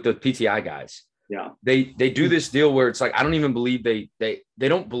with the PTI guys, they do this deal where it's like I don't even believe they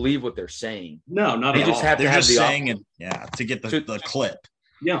don't believe what they're saying. No, not they at just all. have They're to have just the saying it, to get the clip.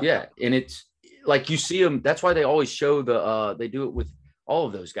 Yeah, and it's like you see them. That's why they always show they do it with all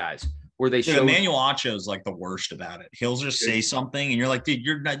of those guys. Where they show Emmanuel Acho is like the worst about it. He'll just say something and you're like, dude,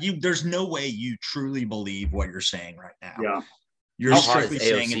 you're not there's no way you truly believe what you're saying right now. Yeah. You're strictly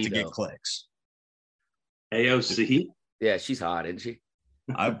saying it to get clicks. AOC? Yeah, she's hot, isn't she?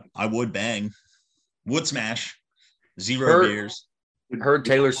 I would bang. Would smash. Zero beers. Her,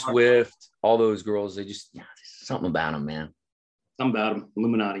 Taylor Swift, all those girls, they just something about them, man. Something about them.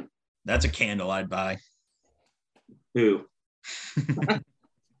 Illuminati. That's a candle I'd buy. Who?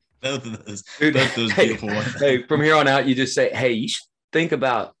 Both of those beautiful ones. Hey, from here on out, you just say, "Hey, you should think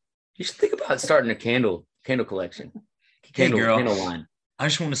about starting a candle collection, candle line." I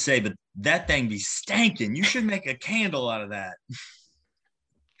just want to say, but that thing be stanking. You should make a candle out of that.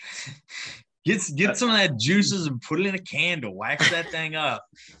 Get some of that juices and put it in a candle. Wax that thing up.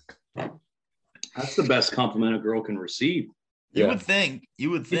 That's the best compliment a girl can receive. You would think.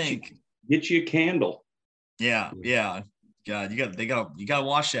 Get you a candle. Yeah. God, you gotta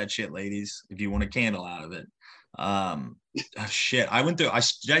wash that shit, ladies, if you want a candle out of it. Shit. I went through.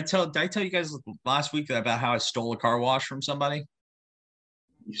 Did I tell you guys last week about how I stole a car wash from somebody?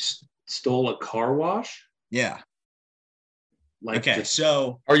 You stole a car wash? Yeah. Like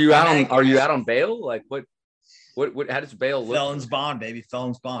so are you out on bail? Like what how does bail look? Felon's bond, baby.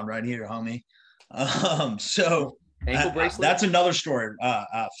 Felon's bond right here, homie. So ankle bracelet. That's another story.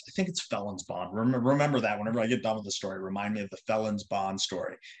 I think it's felon's bond. Remember that whenever I get done with the story, remind me of the felon's bond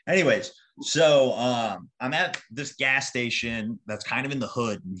story. Anyways, so I'm at this gas station that's kind of in the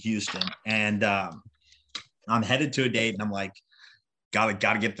hood in Houston, and I'm headed to a date, and I'm like, gotta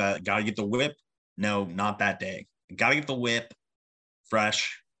get the whip. No, not that day. Gotta get the whip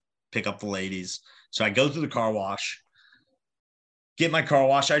fresh, pick up the ladies. So I go through the car wash. Get my car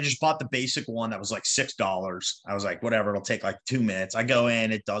wash. I just bought the basic one that was like $6. I was like, whatever, it'll take like 2 minutes. I go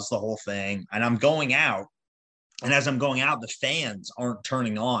in, it does the whole thing, and I'm going out. And as I'm going out, the fans aren't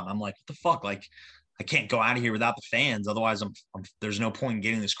turning on. I'm like, what the fuck? Like, I can't go out of here without the fans. Otherwise, there's no point in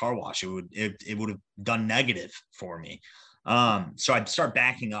getting this car wash. It would have done negative for me. So I'd start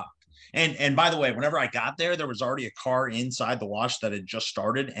backing up. And by the way, whenever I got there was already a car inside the wash that had just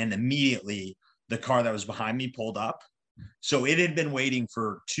started, and immediately the car that was behind me pulled up. So it had been waiting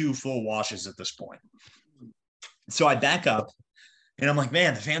for 2 full washes at this point. So I back up and I'm like,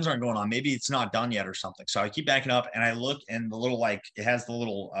 man, the fans aren't going on. Maybe it's not done yet or something. So I keep backing up and I look, and the little, it has the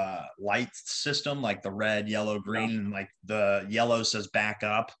little light system, like the red, yellow, green, and like the yellow says back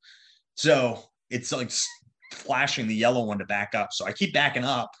up. So it's like flashing the yellow one to back up. So I keep backing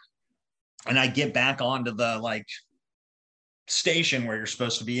up and I get back onto the station where you're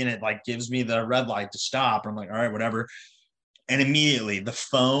supposed to be, and it gives me the red light to stop. I'm like, all right, whatever. And immediately the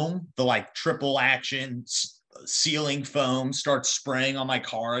foam, the triple action sealing foam, starts spraying on my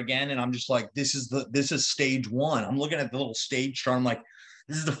car again. And I'm just like, this is stage 1. I'm looking at the little stage chart. I'm like,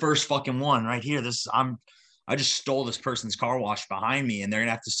 this is the first fucking one right here. I just stole this person's car wash behind me, and they're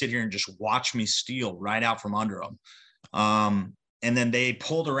gonna have to sit here and just watch me steal right out from under them. And then they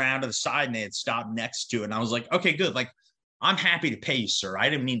pulled around to the side and they had stopped next to it. And I was like, okay, good. I'm happy to pay you, sir. I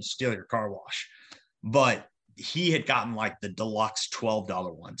didn't mean to steal your car wash. But he had gotten the deluxe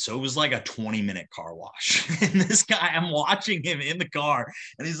 $12 one. So it was like a 20-minute car wash. And this guy, I'm watching him in the car,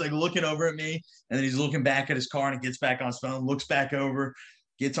 and he's looking over at me, and then he's looking back at his car, and he gets back on his phone, looks back over,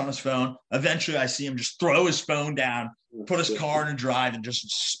 gets on his phone. Eventually I see him just throw his phone down, put his car in a drive, and just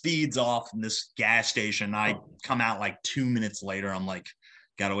speeds off from this gas station. I come out 2 minutes later. I'm like,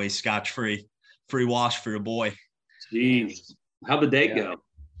 got away scotch-free. Free wash for your boy. Jeez. How'd the date go?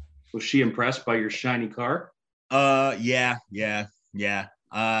 Was she impressed by your shiny car? Yeah. She got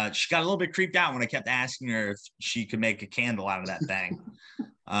a little bit creeped out when I kept asking her if she could make a candle out of that thing.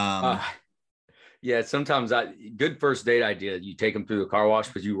 Yeah, sometimes good first date idea. You take them through the car wash,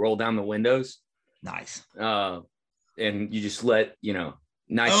 but you roll down the windows. Nice. And you just let,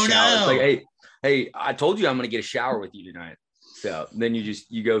 nice shower. No. It's like, hey, I told you I'm going to get a shower with you tonight. So then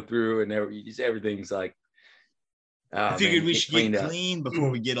you go through and everything's like, I figured we should get clean before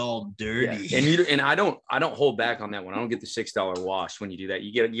we get all dirty. Yeah. And I don't hold back on that one. I don't get the $6 wash when you do that.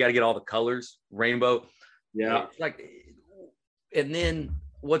 You got to get all the colors, rainbow. Yeah. And then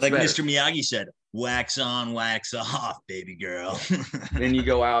what's like better? Mr. Miyagi said, wax on, wax off, baby girl. Then you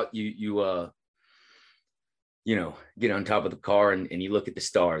go out, you get on top of the car and you look at the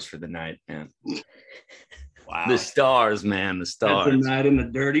stars for the night, man. Wow. The stars, man. The stars. That's the night in the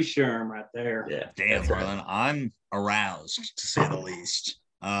dirty Sherm right there. Yeah. Damn, Marlon. I'm aroused, to say the least.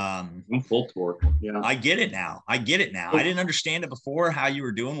 I'm full torque. Yeah. I get it now. I didn't understand it before, how you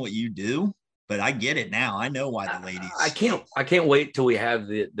were doing what you do, but I get it now. I know why the ladies. I can't wait till we have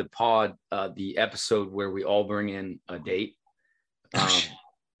the pod, the episode where we all bring in a date.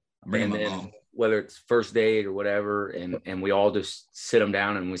 And then whether it's first date or whatever, and we all just sit them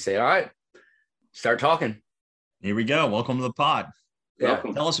down and we say, all right, start talking. Here we go. Welcome to the pod. Yeah.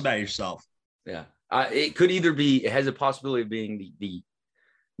 Welcome. Tell us about yourself. Yeah. It could either be, it has a possibility of being the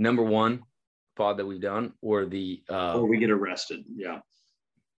number one pod that we've done, or or we get arrested. Yeah.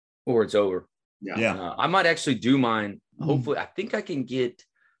 Or it's over. Yeah. I might actually do mine. Hopefully, I think I can get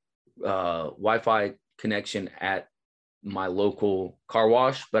Wi-Fi connection at my local car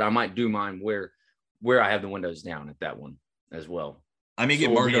wash, but I might do mine where I have the windows down at that one as well. I may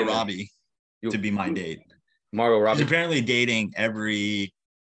get Margot Robbie to be my date. Margot Robbie. She's apparently dating every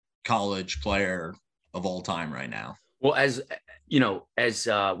college player of all time right now. Well, as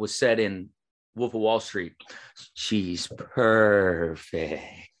was said in Wolf of Wall Street, she's perfect.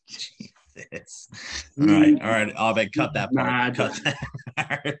 Jesus. All right. Abed, cut that part. Nah, cut that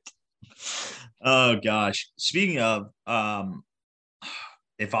part. Oh gosh. Speaking of,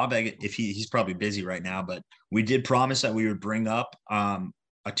 if Abed, he's probably busy right now, but we did promise that we would bring up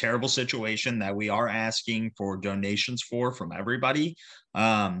a terrible situation that we are asking for donations from everybody.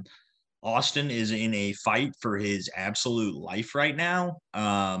 Austin is in a fight for his absolute life right now.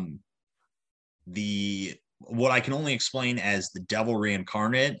 What I can only explain as the devil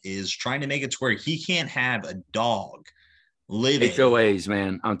reincarnate is trying to make it to where he can't have a dog living. HOAs,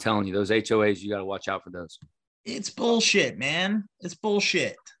 man. I'm telling you, those HOAs, you got to watch out for those. It's bullshit, man. It's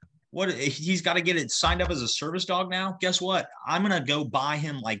bullshit. What, he's got to get it signed up as a service dog now? Guess what? I'm going to go buy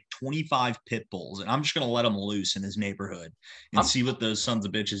him like 25 pit bulls, and I'm just going to let him loose in his neighborhood and see what those sons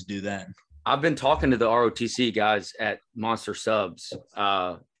of bitches do then. I've been talking to the ROTC guys at Monster Subs.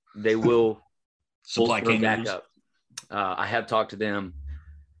 They will supply back up. I have talked to them.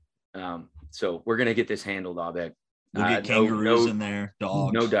 So we're going to get this handled, Abed. We'll get kangaroos in there,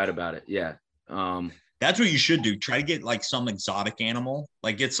 dogs. No doubt about it. Yeah. That's what you should do. Try to get like some exotic animal,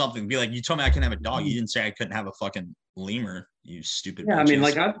 like get something. Be like, you told me I can have a dog. You didn't say I couldn't have a fucking lemur. You stupid. Yeah, bitches. I mean,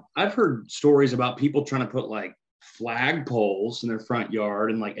 like I've heard stories about people trying to put like flag poles in their front yard,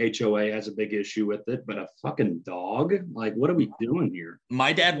 and like HOA has a big issue with it. But a fucking dog, like, what are we doing here?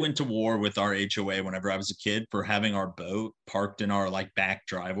 My dad went to war with our HOA whenever I was a kid for having our boat parked in our like back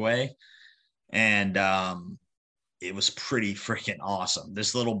driveway, and it was pretty freaking awesome.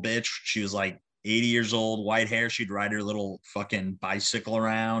 This little bitch, she was like 80 years old, white hair. She'd ride her little fucking bicycle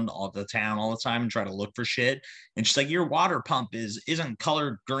around all the town all the time and try to look for shit. And she's like, your water pump isn't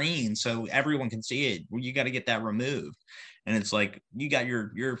colored green, so everyone can see it. Well, you got to get that removed. And it's like, you got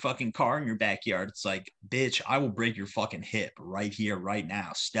your fucking car in your backyard. It's like, bitch, I will break your fucking hip right here, right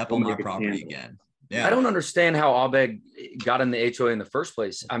now. Step on my property again. Yeah. I don't understand how Abed got in the HOA in the first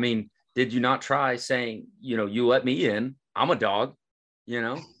place. I mean, did you not try saying, you let me in? I'm a dog,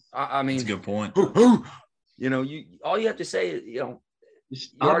 I mean, that's a good point. All you have to say is, you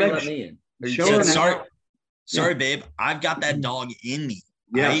already let me in. Sorry, babe. I've got that dog in me.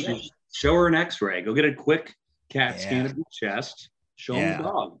 Yeah. Right? Show her an X-ray. Go get a quick CAT scan of your chest. Show them the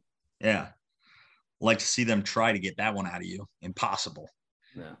dog. Yeah. Like to see them try to get that one out of you. Impossible.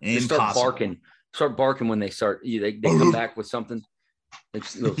 Yeah. Impossible. Start barking when they start. They come back with something.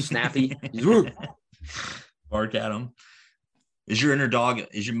 It's a little snappy. Bark at them. Is your inner dog?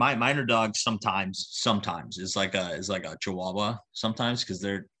 My inner dog sometimes is like a Chihuahua sometimes, because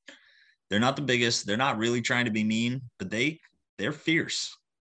they're not the biggest. They're not really trying to be mean, but they're fierce.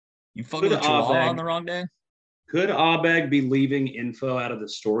 You fuck with a Chihuahua on the wrong day. Could Abeg be leaving info out of the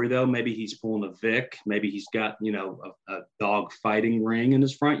story though? Maybe he's pulling a Vic. Maybe he's got a dog fighting ring in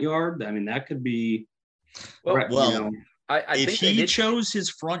his front yard. I mean, that could be. Well, I if think he chose his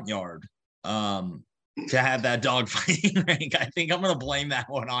front yard to have that dog fighting ring, I think I'm gonna blame that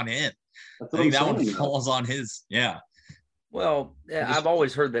one on him. I think that one falls on his. Yeah. Well, I've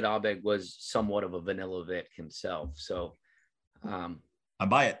always heard that Abeg was somewhat of a vanilla Vic himself. So I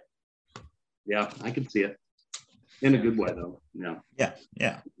buy it. Yeah, I can see it. In a good way, though.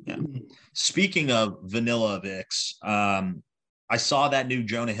 Yeah. Speaking of vanilla Vics, I saw that new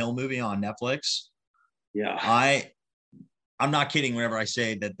Jonah Hill movie on Netflix. Yeah. I'm not kidding whenever I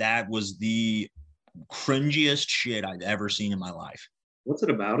say that was the cringiest shit I've ever seen in my life. What's it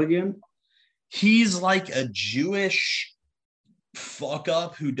about again? He's like a Jewish fuck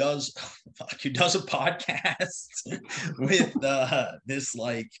up who does a podcast with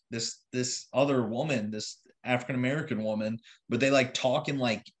this other woman, this African American woman, but they like talk in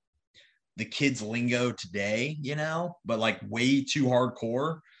like the kids' lingo today, but like way too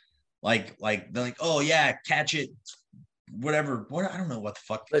hardcore. Like they're like, oh yeah, catch it, whatever. What I don't know what the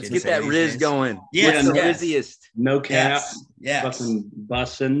fuck. Let's get that Riz going. Yes, the Rizziest. No cap. Yes. Fucking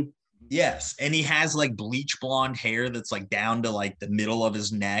bussin'. Yes, and he has like bleach blonde hair that's like down to like the middle of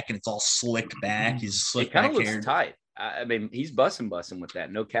his neck, and it's all slicked back. He's slicked back hair. It kind of looks tight. I mean, he's bussin' with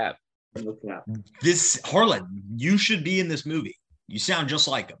that. No cap. No cap. This Harlan, you should be in this movie. You sound just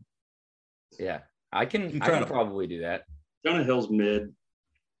like him. Yeah, I can probably do that. Jonah Hill's mid.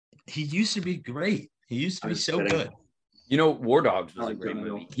 He used to be great. He used to be so good. War Dogs was a great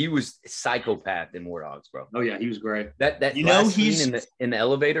movie. He was a psychopath in War Dogs, bro. Oh yeah, he was great. That last scene in the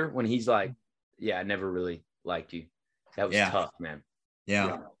elevator when he's like, "Yeah, I never really liked you." That was tough, man.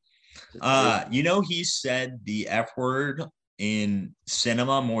 Yeah. He said the F word in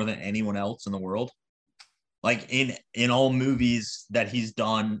cinema more than anyone else in the world. Like in all movies that he's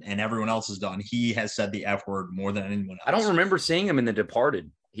done and everyone else has done, he has said the F word more than anyone else. I don't remember seeing him in The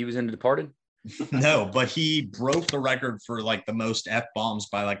Departed. He was in The Departed? No, but he broke the record for like the most F-bombs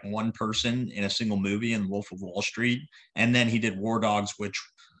by like one person in a single movie in Wolf of Wall Street. And then he did War Dogs, which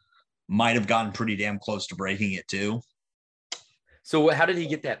might have gotten pretty damn close to breaking it too. So how did he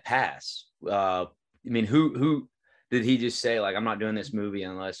get that pass? I mean, who did he just say, like, I'm not doing this movie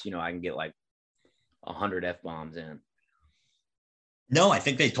unless, I can get like 100 F-bombs in? No, I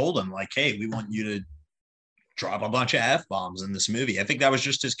think they told him like, hey, we want you to drop a bunch of F-bombs in this movie. I think that was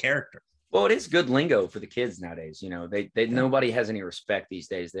just his character. Well, it is good lingo for the kids nowadays. Nobody has any respect these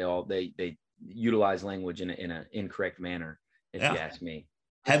days. They utilize language in an incorrect manner, if you ask me.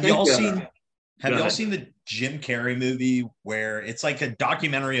 Have y'all seen the Jim Carrey movie where it's like a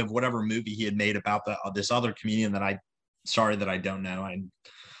documentary of whatever movie he had made about this other comedian that I don't know,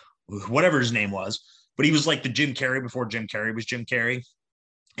 whatever his name was, but he was like the Jim Carrey before Jim Carrey was Jim Carrey,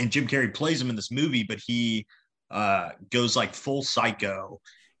 and Jim Carrey plays him in this movie, but he goes like full psycho.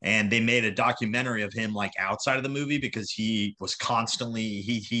 And they made a documentary of him like outside of the movie because he was constantly,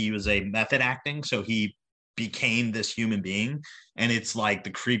 he was a method acting. So he became this human being, and it's like the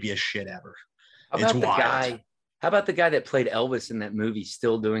creepiest shit ever. How about the guy that played Elvis in that movie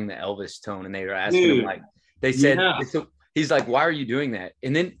still doing the Elvis tone? And they were asking him, like, they said, he's like, why are you doing that?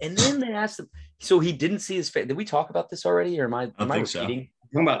 And then they asked him, so he didn't see his face. Did we talk about this already? Or am I repeating? So. Talking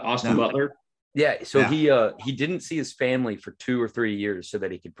about Austin Butler? Yeah, so he didn't see his family for 2 or 3 years so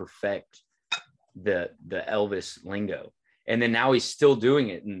that he could perfect the Elvis lingo, and then now he's still doing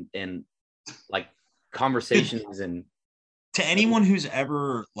it and like conversations. And to anyone who's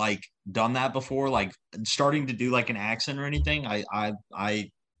ever like done that before, like starting to do like an accent or anything, I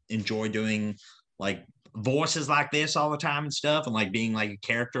enjoy doing like voices like this all the time and stuff, and like being like a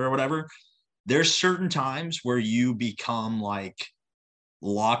character or whatever. There's certain times where you become like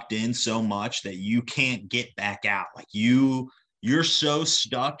locked in so much that you can't get back out. Like you're so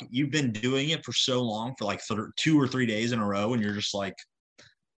stuck. You've been doing it for so long, for like 2 or 3 days in a row, and you're just like,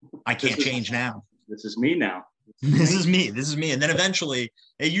 I can't change now. This is me now. This is me. And then eventually,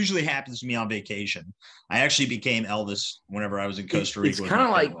 it usually happens to me on vacation. I actually became Elvis whenever I was in Costa Rica. It's kind of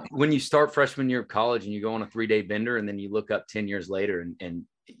like when you start freshman year of college and you go on a 3-day bender, and then you look up 10 years later and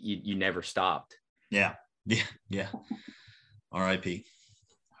you never stopped. Yeah. R.I.P.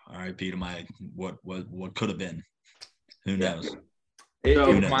 to my what could have been. Who knows? It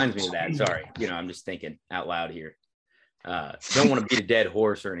reminds me of that. Sorry, I'm just thinking out loud here. Don't want to beat a dead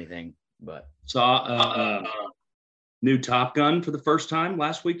horse or anything, but saw new Top Gun for the first time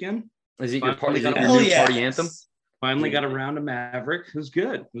last weekend. Is it your party anthem? Finally got around to Maverick. It was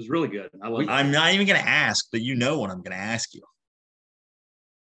good. It was really good. I'm not even going to ask, but you know what I'm going to ask you.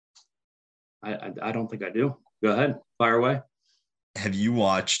 I don't think I do. Go ahead. Fire away. Have you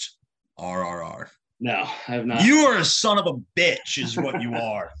watched RRR? No, I have not. You are a son of a bitch, is what you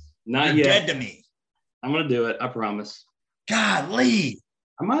are. Not You're yet. dead to me. I'm gonna do it. I promise. Golly.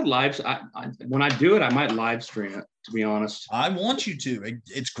 I might when I do it, I might live stream it, to be honest. I want you to.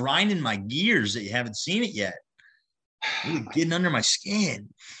 It's grinding my gears that you haven't seen it yet. Really getting under my skin.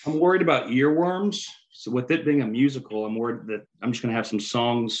 I'm worried about earworms. So with it being a musical, I'm worried that I'm just gonna have some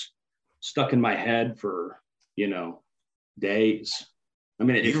songs stuck in my head for, days. I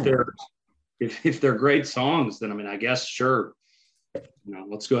mean, if they're great songs, then I guess sure,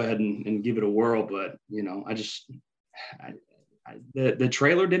 let's go ahead and give it a whirl. But the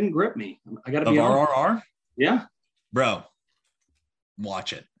trailer didn't grip me. I got to be honest. RRR. Yeah, bro,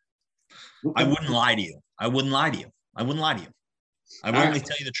 watch it. Okay. I wouldn't lie to you. I would only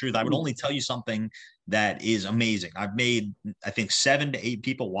tell you the truth. I would only tell you something that is amazing. I've made, I think, 7 to 8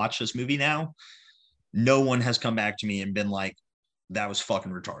 people watch this movie now. No one has come back to me and been like, that was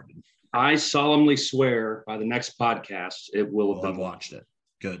fucking retarded. I solemnly swear by the next podcast, it will have been watched it.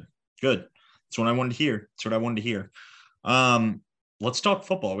 Good. That's what I wanted to hear. Let's talk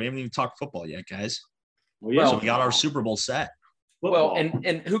football. We haven't even talked football yet, guys. So we got our Super Bowl set. Well,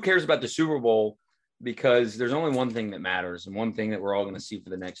 and who cares about the Super Bowl? Because there's only one thing that matters and one thing that we're all going to see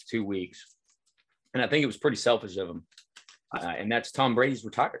for the next 2 weeks. And I think it was pretty selfish of him. And that's Tom Brady's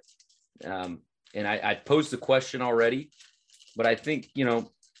retired. And I posed the question already, but I think,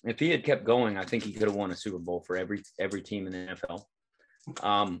 if he had kept going, I think he could have won a Super Bowl for every team in the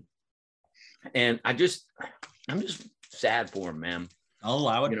NFL. And I'm just sad for him, man. I'll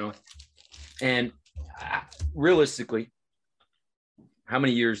allow it. And realistically, how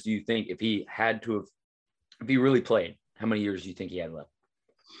many years do you think if he really played, how many years do you think he had left?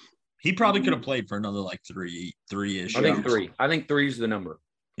 He probably could have played for another like three-ish. I think 3. I think 3 is the number.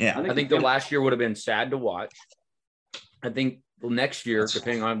 Yeah. I think the last year would have been sad to watch. I think next year,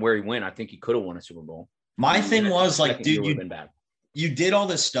 depending on where he went, I think he could have won a Super Bowl. My thing was like, dude, you did all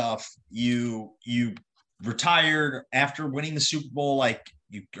this stuff. You retired after winning the Super Bowl.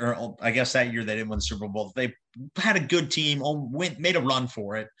 Or I guess that year they didn't win the Super Bowl. They had a good team, made a run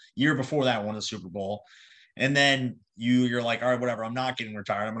for it. Year before that, won the Super Bowl. And then you're like, all right, whatever. I'm not getting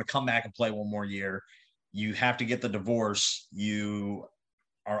retired. I'm going to come back and play one more year. You have to get the divorce. You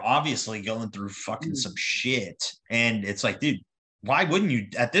are obviously going through fucking some shit. And it's like, dude, why wouldn't you,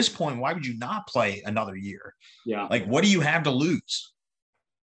 at this point, why would you not play another year? Yeah. Like, what do you have to lose?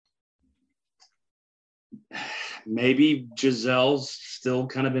 Maybe Gisele's still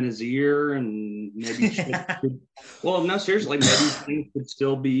kind of in his ear, and maybe well, no, seriously, maybe things could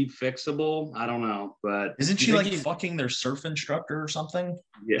still be fixable. I don't know, but isn't she like fucking their surf instructor or something?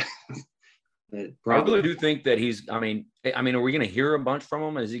 Yeah. I really do think that he's. I mean, are we going to hear a bunch from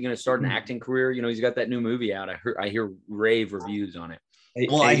him? Is he going to start an acting career? He's got that new movie out. I hear rave reviews on it.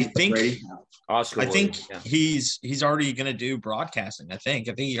 Well, I think Oscar. He's already going to do broadcasting. I think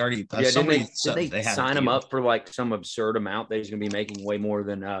he already. Did they sign him up for like some absurd amount that he's going to be making way more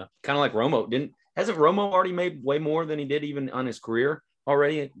than kind of like Romo? Hasn't Romo already made way more than he did even on his career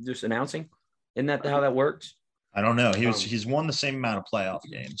already? Just announcing, isn't that how that works? I don't know. He's won the same amount of playoff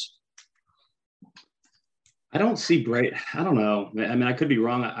games. I don't see Brady. I don't know. I mean, I could be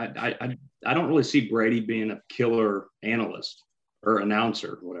wrong. I don't really see Brady being a killer analyst or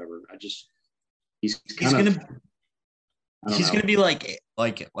announcer, or whatever. He's gonna be like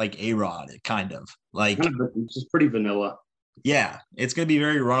A-Rod, kind of like it's just pretty vanilla. Yeah, it's gonna be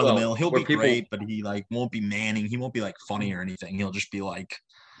very run of the mill. He'll be great, but he won't be Manning. He won't be like funny or anything. He'll just be like,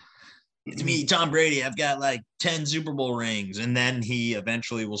 it's me, Tom Brady. I've got like 10 Super Bowl rings, and then he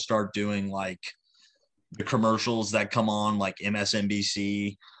eventually will start doing like the commercials that come on like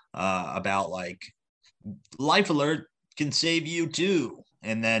MSNBC about like Life Alert can save you too,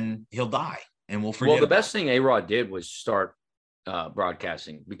 and then he'll die and we'll forget. Well, the best thing A-Rod did was start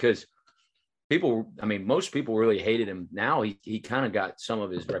broadcasting, because most people really hated him. Now he kind of got some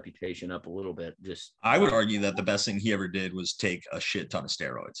of his reputation up a little bit. I would argue that the best thing he ever did was take a shit ton of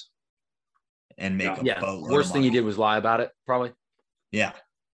steroids and make a boatload. Worst thing he did was lie about it, probably. Yeah.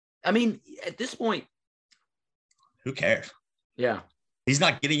 I mean, at this point, who cares? Yeah. He's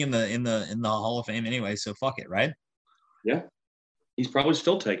not getting in the Hall of Fame anyway, so fuck it, right? Yeah. He's probably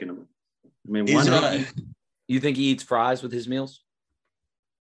still taking them. I mean, why not? You think he eats fries with his meals?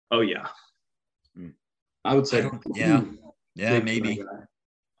 Oh yeah. I would say yeah, maybe.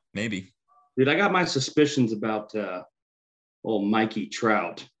 Dude, I got my suspicions about old Mikey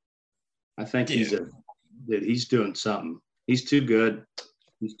Trout. I think he's doing something. He's too good.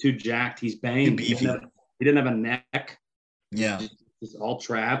 He's too jacked. He's banged. He didn't have a neck. Yeah. It's all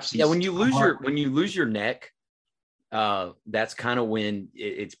traps. When you lose your neck, that's kind of when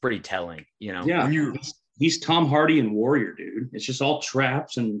it's pretty telling, you know. Yeah, he's Tom Hardy and Warrior, dude. It's just all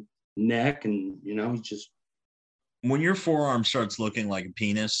traps and neck, and you know, he's just when your forearm starts looking like a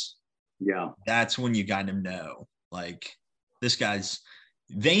penis. Yeah, that's when you got to know, like, this guy's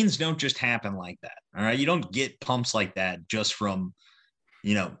veins don't just happen like that. All right, you don't get pumps like that just from,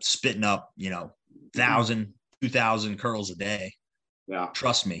 you know, spitting up, you know, 1,000, 2,000 curls a day. Yeah,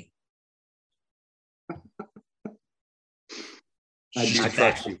 trust me. I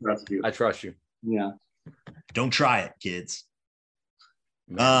trust you. I trust you. Yeah. Don't try it, kids.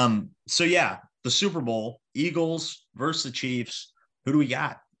 So yeah, the Super Bowl, Eagles versus the Chiefs. Who do we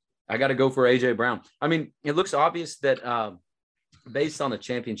got? I got to go for AJ Brown. I mean, it looks obvious that based on the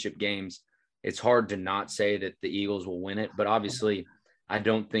championship games, it's hard to not say that the Eagles will win it. But obviously, I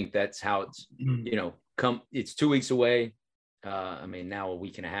don't think that's how it's, you know, it's 2 weeks away. I mean, now a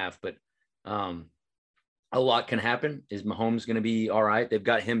week and a half, but a lot can happen. Is Mahomes going to be all right? They've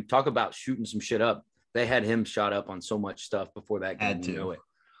got him, talk about shooting some shit up. They had him shot up on so much stuff before that game. Had to. You know it.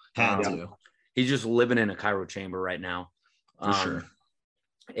 Had to. He's just living in a Cairo chamber right now. For sure.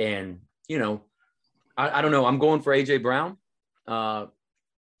 And, you know, I don't know. I'm going for AJ Brown.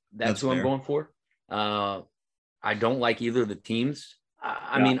 That's who fair. I'm going for. I don't like either of the teams.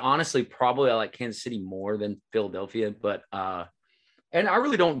 I mean, honestly, probably I like Kansas City more than Philadelphia, but and I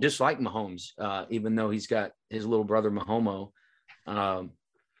really don't dislike Mahomes, even though he's got his little brother Mahomo.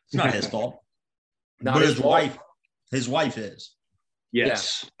 It's not his fault. Not but his fault. His wife is.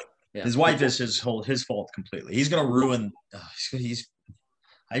 Yes. Yeah. His wife is his fault completely. He's gonna ruin.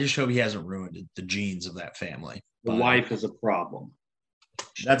 I just hope he hasn't ruined the genes of that family. The wife is a problem.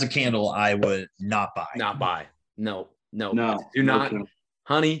 That's a candle I would not buy. Not buy. No. Do not,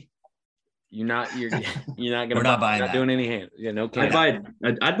 honey. You're not gonna. We're not buying. Not doing any hand. Yeah, no candle.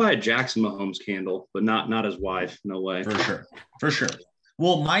 I'd buy a Jackson Mahomes candle, but not his wife. No way. For sure.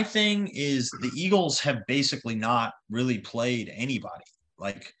 Well, my thing is the Eagles have basically not really played anybody.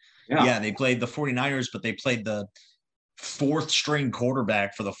 Like, yeah, they played the 49ers, but they played the fourth string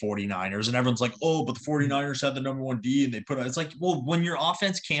quarterback for the 49ers. And everyone's like, oh, but the 49ers had the number 1 D and they put it. It's like, well, when your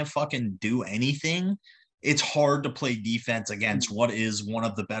offense can't fucking do anything, it's hard to play defense against what is one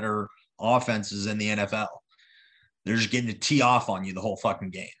of the better offenses in the NFL. They're just getting to tee off on you the whole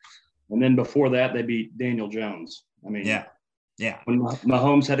fucking game. And then before that, they beat Daniel Jones. I mean, yeah. When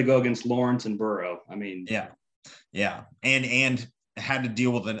Mahomes had to go against Lawrence and Burrow, I mean, yeah, and had to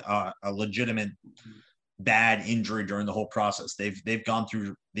deal with a legitimate bad injury during the whole process. They've gone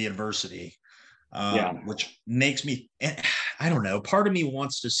through the adversity, which makes me, I don't know. Part of me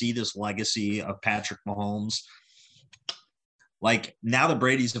wants to see this legacy of Patrick Mahomes. Like, now that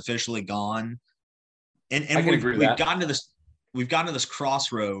Brady's officially gone, and we've gotten to this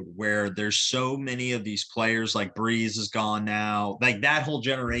crossroad where there's so many of these players, like Breeze is gone now. Like, that whole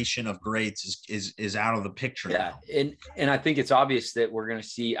generation of greats is out of the picture. Yeah. Now. And I think it's obvious that we're going to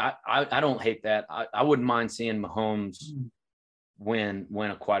see, I don't hate that. I wouldn't mind seeing Mahomes win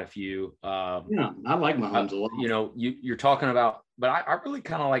quite a few. I like Mahomes a lot. You know, you're talking about, but I really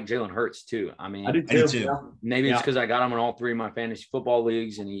kind of like Jalen Hurts too. I mean, I do too. Maybe it's because I got him in all 3 of my fantasy football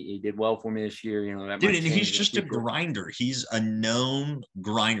leagues, and he did well for me this year. You know, dude, and he's just a grinder. He's a known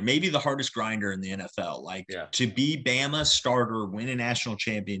grinder, maybe the hardest grinder in the NFL. Like, to be Bama starter, win a national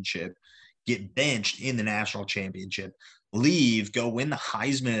championship, get benched in the national championship, leave, go win the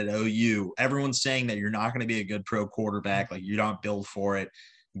Heisman at OU. Everyone's saying that you're not going to be a good pro quarterback, like you're not built for it.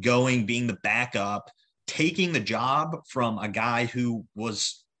 Being the backup, taking the job from a guy who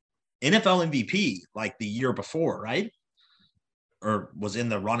was NFL MVP like the year before, right? Or was in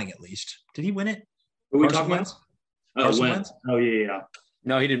the running at least. Did he win it? Carson Wentz? Carson Wentz? Oh, yeah.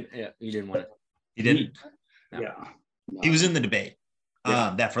 No, he didn't. Yeah, he didn't win it. He didn't? No. Yeah. No. He was in the debate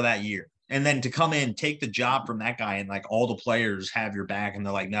that year. And then to come in, take the job from that guy, and like all the players have your back, and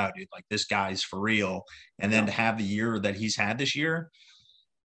they're like, no, dude, like this guy's for real. And then to have the year that he's had this year,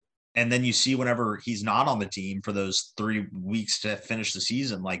 and then you see whenever he's not on the team for those 3 weeks to finish the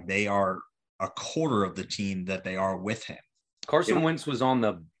season, like they are a quarter of the team that they are with him. Carson Wentz was on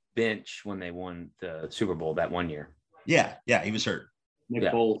the bench when they won the Super Bowl that one year. Yeah, he was hurt.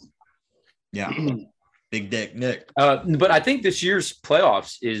 Nick Foles. Yeah, Big Dick Nick. But I think this year's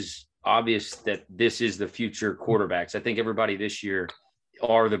playoffs is obvious that this is the future quarterbacks. I think everybody this year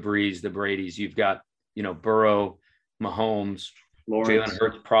are the Breeze, the Bradys. You've got, you know, Burrow, Mahomes, Jalen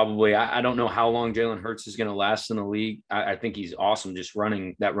Hurts probably. I don't know how long Jalen Hurts is going to last in the league. I think he's awesome. Just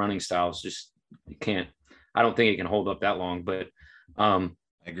running style is just, you can't. I don't think it can hold up that long. But I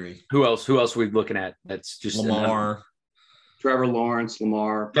agree. Who else are we looking at? That's just Lamar, Trevor Lawrence,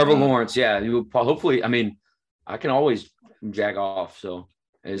 Lamar. Trevor Lawrence, yeah. You will hopefully. I mean, I can always jag off. So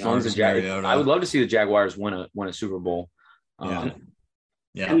as long as the I would love to see the Jaguars win a Super Bowl. Yeah.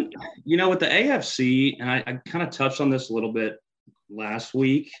 And, with the AFC, and I kind of touched on this a little bit last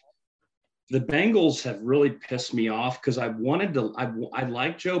week, the Bengals have really pissed me off because I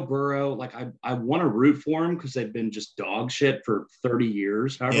like Joe Burrow. Like I want to root for him because they've been just dog shit for 30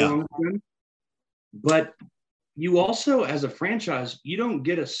 years, however long it's been. But you also, as a franchise, you don't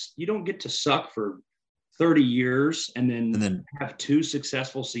get to suck for 30 years and then have 2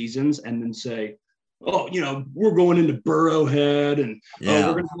 successful seasons and then say, oh, we're going into Burrowhead and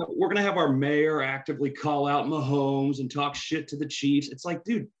we're gonna have our mayor actively call out Mahomes and talk shit to the Chiefs. It's like,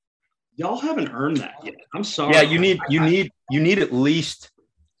 dude, y'all haven't earned that yet. I'm sorry. Yeah, you need at least,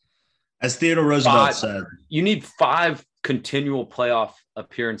 as Theodore Roosevelt said, you need 5 continual playoff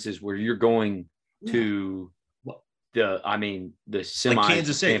appearances where you're going to the semi. Like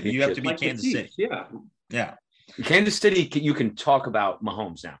Kansas City. You have to be Kansas City. Yeah. Kansas City, you can talk about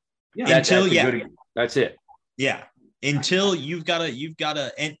Mahomes now. Yeah. That's it. Yeah. Until you've got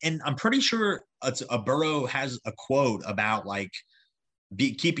to, and I'm pretty sure a Burrow has a quote about like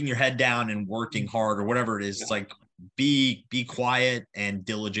keeping your head down and working hard or whatever it is. It's like be quiet and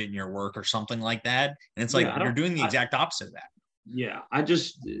diligent in your work or something like that. And it's like you're doing the exact opposite of that. Yeah,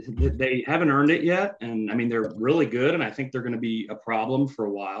 they haven't earned it yet. And I mean, they're really good. And I think they're going to be a problem for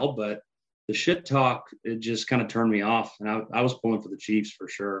a while. But the shit talk, it just kind of turned me off. And I was pulling for the Chiefs for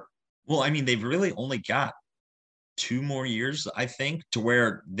sure. Well, I mean, they've really only got 2 more years, I think, to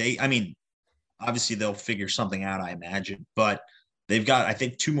where obviously they'll figure something out, I imagine. But they've got, I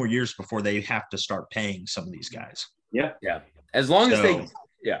think, 2 more years before they have to start paying some of these guys. Yeah. Yeah. As long as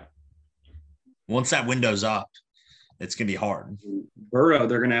once that window's up, it's gonna be hard. Burrow,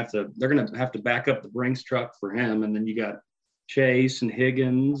 they're gonna have to back up the Brinks truck for him, and then you got Chase and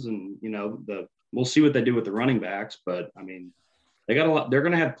Higgins, and we'll see what they do with the running backs. But I mean, they got a lot. They're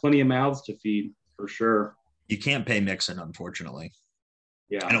gonna have plenty of mouths to feed for sure. You can't pay Mixon, unfortunately.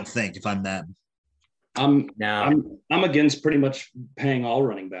 Yeah, I don't think if I'm them. I'm against pretty much paying all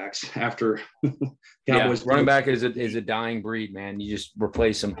running backs after Cowboys. Running back is a dying breed, man. You just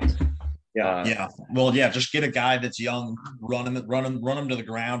replace them. Yeah. Well, just get a guy that's young, run him to the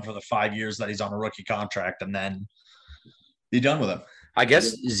ground for the 5 years that he's on a rookie contract, and then be done with him. I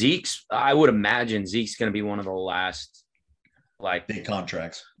guess I would imagine Zeke's going to be one of the last big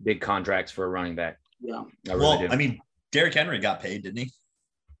contracts for a running back. Yeah. I mean, Derrick Henry got paid, didn't he?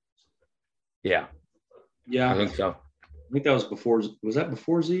 Yeah. Yeah. I think so. I think that was before. Was that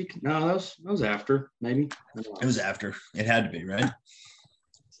before Zeke? No, that was after, maybe. It was after. It had to be, right?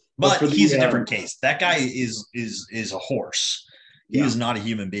 But he's a different case. That guy is a horse. He is not a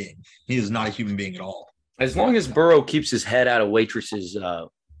human being. He is not a human being at all. As long as Burrow keeps his head out of waitresses'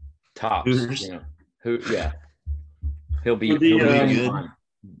 tops, he'll be good.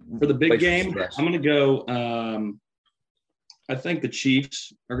 For the big game, I'm going to go. I think the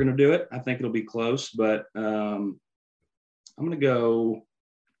Chiefs are going to do it. I think it'll be close, but I'm going to go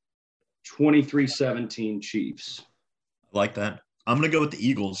 23-17 Chiefs. I like that. I'm going to go with the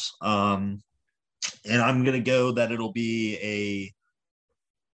Eagles. And I'm going to go that it'll be a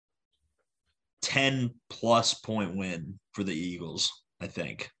 10-plus point win for the Eagles, I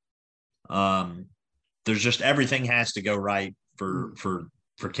think. There's just everything has to go right for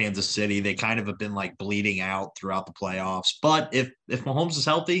Kansas City. They kind of have been like bleeding out throughout the playoffs. But if Mahomes is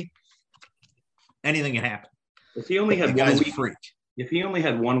healthy, anything can happen. If he only had 1 week, if he only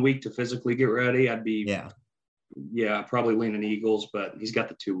had 1 week to physically get ready, I'd be probably leaning Eagles. But he's got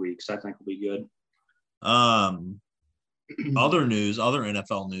the 2 weeks. I think will be good. Other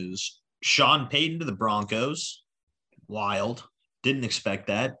NFL news: Sean Payton to the Broncos. Wild. Didn't expect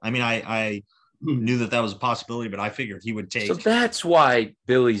that. I mean, I knew that was a possibility, but I figured he would take. So that's why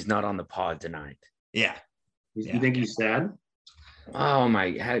Billy's not on the pod tonight. Yeah. You think he's sad? Oh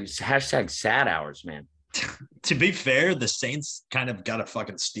my! Hashtag sad hours, man. To be fair, the Saints kind of got a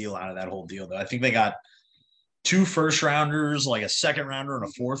fucking steal out of that whole deal, though. I think they got 2 first rounders, like a second rounder and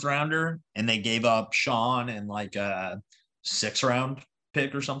a 4th rounder, and they gave up Sean and like a 6th round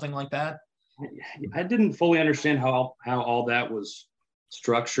pick or something like that. I didn't fully understand how all that was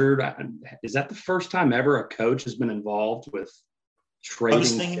structured. Is that the first time ever a coach has been involved with trading? I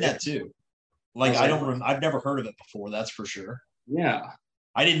was thinking that too. Like I've never heard of it before. That's for sure. Yeah,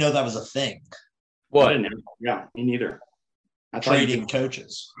 I didn't know that was a thing. What? Yeah, me neither. Trading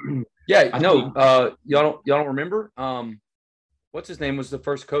coaches. Yeah, no. Y'all don't remember? What's his name was the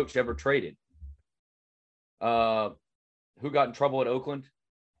first coach ever traded? Who got in trouble at Oakland?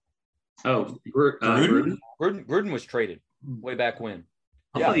 Oh, Gruden. Gruden was traded way back when.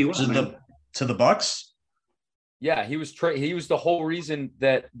 Yeah, to the Bucks. Yeah, he was the whole reason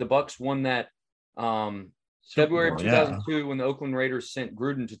that the Bucks won that February of 2002 when the Oakland Raiders sent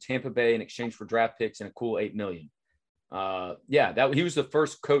Gruden to Tampa Bay in exchange for draft picks and a cool $8 million. He was the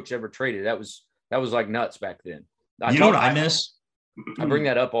first coach ever traded. That was like nuts back then. You know what I miss? I bring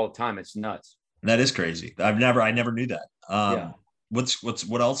that up all the time. It's nuts. That is crazy. I never knew that.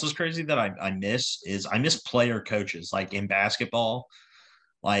 What else is crazy that I miss is I miss player coaches like in basketball,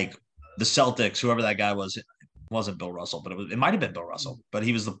 like the Celtics, whoever that guy was. It wasn't Bill Russell, but it might have been Bill Russell, but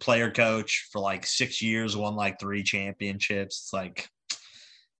he was the player coach for like 6 years, won like 3 championships. It's like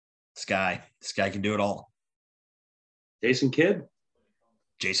this guy can do it all. Jason Kidd,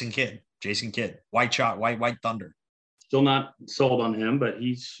 White Thunder. Still not sold on him, but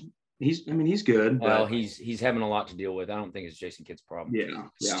he's good. Well, he's having a lot to deal with. I don't think it's Jason Kidd's problem. Yeah.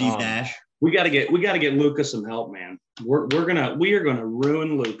 Steve Nash. We got to get Luka some help, man. We are gonna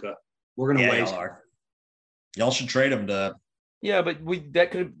ruin Luka. We're gonna waste. Y'all should trade him to. Yeah, but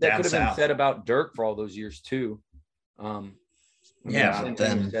that could have been said about Dirk for all those years too. Then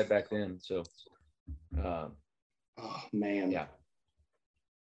said back then. So. Oh man. Yeah.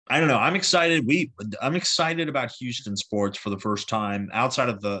 I don't know. I'm excited. I'm excited about Houston sports for the first time outside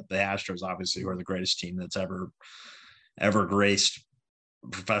of the Astros, obviously, who are the greatest team that's ever graced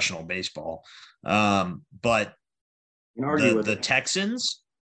professional baseball. But the Texans,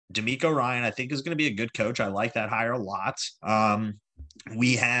 D'Amico Ryan, I think is going to be a good coach. I like that hire a lot.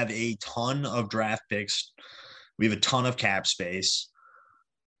 We have a ton of draft picks. We have a ton of cap space.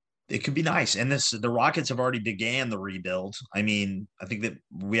 It could be nice. And the Rockets have already began the rebuild. I mean, I think that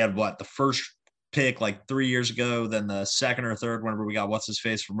we had the first pick like 3 years ago, then the second or third whenever we got what's his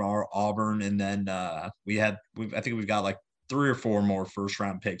face from Auburn, and then I think we've got like 3 or 4 more first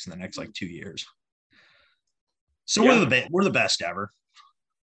round picks in the next like 2 years. So we're the best ever.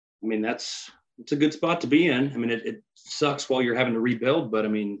 I mean, it's a good spot to be in. I mean, it sucks while you're having to rebuild, but I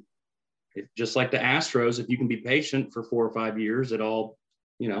mean, just like the Astros, if you can be patient for 4 or 5 years, it all,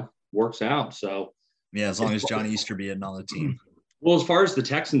 works out. So yeah, as long as John Easterby isn't on the team. Well, as far as the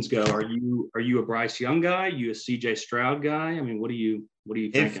Texans go, are you a Bryce Young guy? You a CJ Stroud guy? I mean, what are you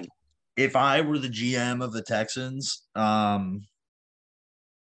thinking? If I were the GM of the Texans, I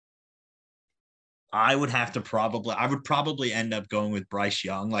would probably end up going with Bryce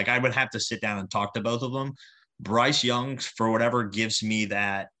Young. Like I would have to sit down and talk to both of them. Bryce Young, for whatever, gives me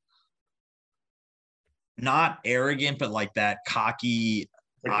that not arrogant, but like that cocky,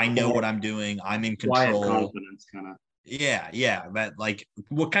 I know what I'm doing. I'm in control. Quiet confidence kind of. Yeah. That like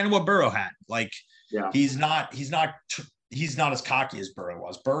what Burrow had. Like he's not as cocky as Burrow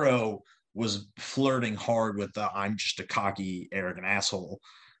was. Burrow was flirting hard with the I'm just a cocky, arrogant asshole.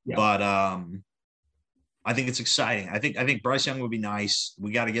 Yeah. But I think it's exciting. I think Bryce Young would be nice.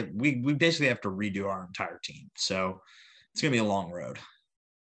 We basically have to redo our entire team. So it's gonna be a long road.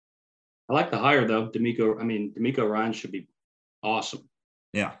 I like the hire though. D'Amico Ryan should be awesome.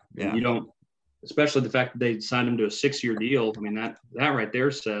 Yeah. You don't, especially the fact that they signed him to a 6-year deal. I mean, that right there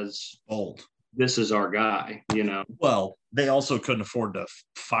says bold. This is our guy, Well, they also couldn't afford to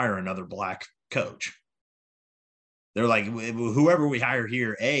fire another black coach. They're like, whoever we hire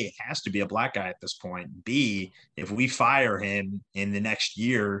here, A, it has to be a black guy at this point. B, if we fire him in the next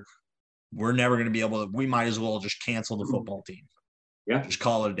year, we're never going to be able to, we might as well just cancel the football team. Yeah. Just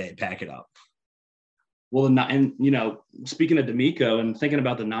call it a day, pack it up. Well, and speaking of D'Amico and thinking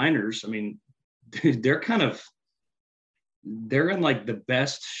about the Niners, I mean, they're in like the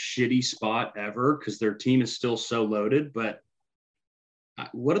best shitty spot ever because their team is still so loaded. But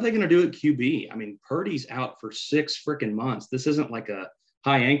what are they going to do at QB? I mean, Purdy's out for 6 freaking months. This isn't like a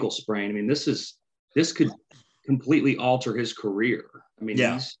high ankle sprain. I mean, this could completely alter his career. I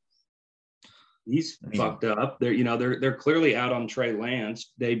mean, he's fucked up. They're clearly out on Trey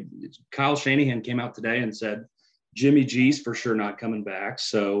Lance. Kyle Shanahan came out today and said Jimmy G's for sure not coming back.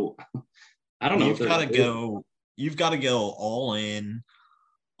 So I don't know. You've got to go all in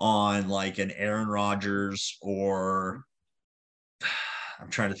on like an Aaron Rodgers, or I'm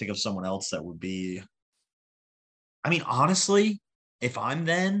trying to think of someone else that would be. I mean, honestly, if I'm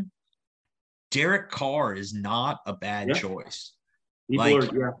then, Derek Carr is not a bad choice. People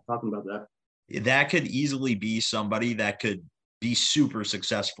are talking about that. That could easily be somebody that could be super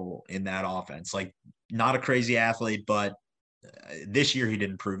successful in that offense. Like, not a crazy athlete, but this year he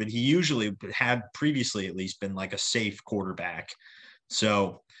didn't prove it. He usually had previously at least been like a safe quarterback.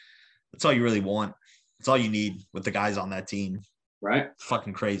 So that's all you really want. That's all you need with the guys on that team. Right.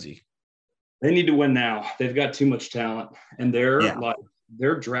 Fucking crazy. They need to win now. They've got too much talent, and their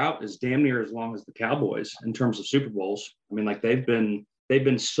drought is damn near as long as the Cowboys in terms of Super Bowls. I mean, like they've been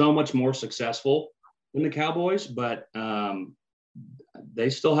so much more successful than the Cowboys, but they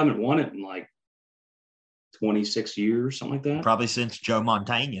still haven't won it in like 26 years, something like that. Probably since Joe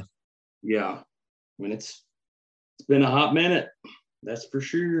Montana. Yeah. I mean, it's been a hot minute. That's for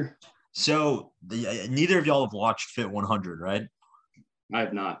sure. So neither of y'all have watched Fit 100, right? I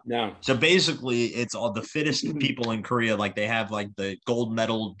have not. No. So basically, it's all the fittest people in Korea. Like they have like the gold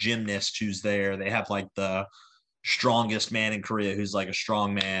medal gymnast who's there. They have like the strongest man in Korea who's like a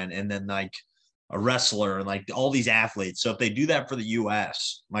strong man, and then like a wrestler and like all these athletes. So if they do that for the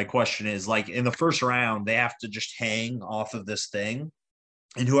US, my question is like in the first round, they have to just hang off of this thing,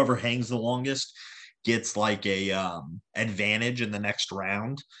 and whoever hangs the longest gets like a advantage in the next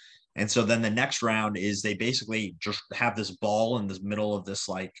round. And so then the next round is they basically just have this ball in the middle of this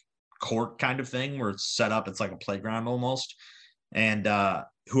like court kind of thing where it's set up. It's like a playground almost. And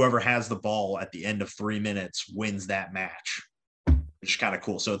whoever has the ball at the end of 3 minutes wins that match, which is kind of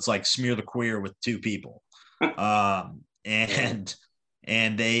cool. So it's like Smear the Queer with two people. And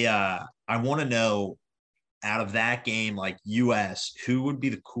they, I want to know out of that game, like US, who would be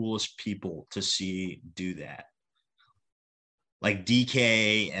the coolest people to see do that? Like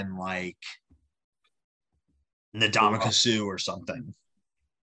DK and like Ndamukong Suh or something.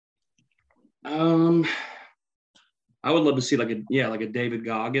 I would love to see like a David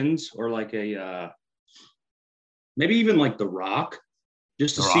Goggins or like a maybe even like The Rock,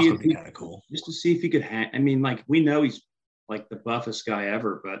 just to see if he kind of cool. Just to see if he could hang. I mean, like we know he's like the buffest guy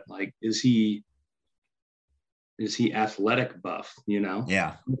ever, but like is he athletic buff? You know?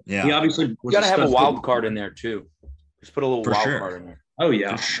 Yeah. He obviously you gotta have a wild card in there too. Just put a little wild card in there. Oh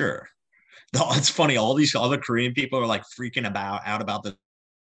yeah, for sure. No, it's funny. All these other Korean people are like freaking out about the.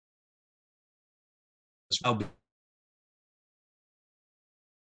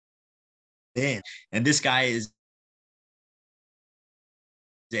 And this guy is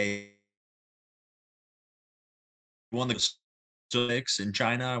won the Olympics in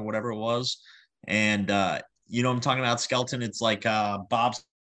China or whatever it was, and you know I'm talking about Skelton. It's like Bob's.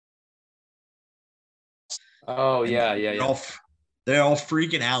 Oh yeah. They're all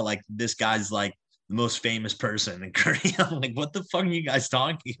freaking out like this guy's like the most famous person in Korea. I'm like, what the fuck are you guys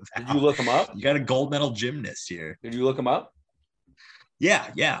talking about? Did you look him up? You got a gold medal gymnast here. Did you look him up?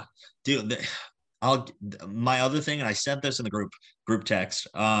 Yeah, dude. My other thing, and I sent this in the group text.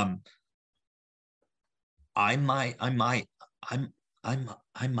 I might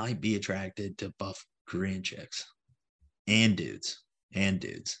be attracted to buff Korean chicks and dudes.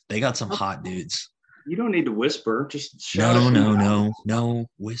 They got some hot dudes. You don't need to whisper. Just shout. No.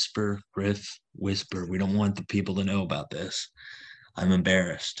 Whisper, Griff. Whisper. We don't want the people to know about this. I'm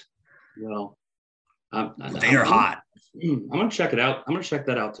embarrassed. Well, they are hot. I'm gonna check it out. I'm gonna check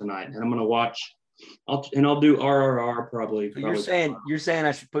that out tonight, and I'm gonna watch. I'll do RRR probably. You're saying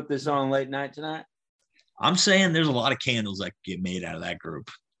I should put this on late night tonight? I'm saying there's a lot of candles that get made out of that group.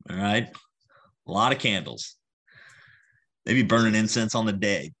 All right, a lot of candles. They be burning incense on the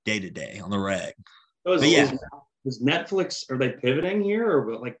day to day on the reg. But yeah, is Netflix, are they pivoting here,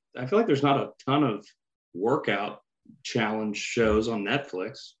 or like I feel like there's not a ton of workout challenge shows on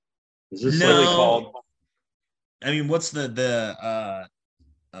Netflix. Is this what they called? I mean, what's the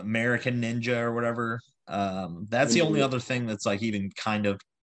American Ninja or whatever? That's the only other thing that's like even kind of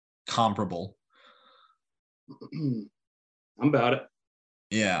comparable. I'm about it.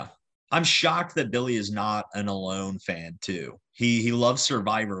 Yeah. I'm shocked that Billy is not an Alone fan too. He loves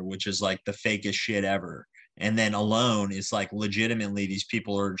Survivor, which is like the fakest shit ever. And then Alone is like legitimately these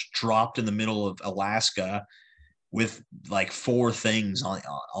people are dropped in the middle of Alaska with like 4 things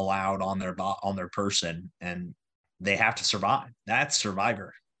allowed on their person, and they have to survive. That's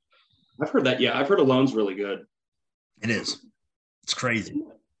Survivor. I've heard that. Yeah, I've heard Alone's really good. It is. It's crazy.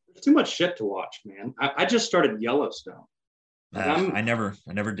 There's too much shit to watch, man. I just started Yellowstone. I never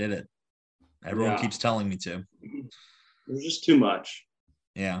did it. Everyone keeps telling me to. There's just too much.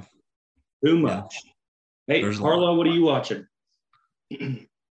 Yeah. Too much. Yeah. Hey, Harlow, what are you watching?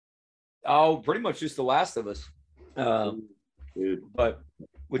 Oh, pretty much just The Last of Us. Dude. But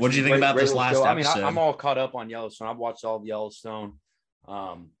what did you think about this last episode? I mean, I'm all caught up on Yellowstone. I've watched all of Yellowstone.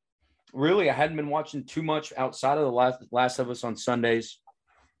 Really, I hadn't been watching too much outside of The Last of Us on Sundays.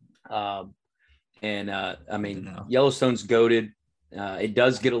 I mean, Yellowstone's goated. It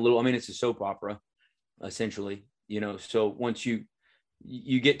does get a little, I mean, it's a soap opera, essentially, you know, so once you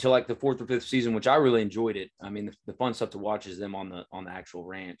get to like the 4th or 5th season, which I really enjoyed it. I mean, the fun stuff to watch is them on the actual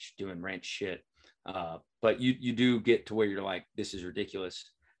ranch doing ranch shit. But you do get to where you're like, this is ridiculous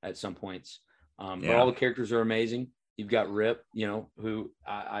at some points. But all the characters are amazing. You've got Rip, you know, who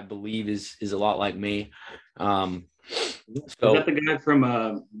I believe is a lot like me. So is that the guy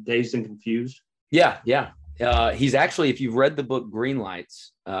from Dazed and Confused? Yeah, yeah. He's actually, if you've read the book Green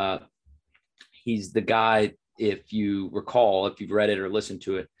Lights, he's the guy, if you recall, if you've read it or listened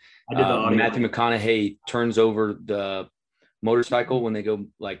to it, I did the audio. Matthew McConaughey turns over the motorcycle when they go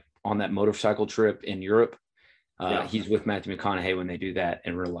like on that motorcycle trip in Europe. He's with Matthew McConaughey when they do that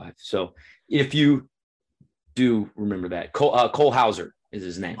in real life. So if you do remember that, Cole Hauser is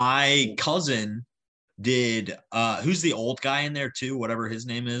his name. My cousin did, who's the old guy in there too, whatever his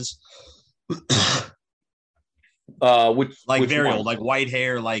name is. Which very one? old, like white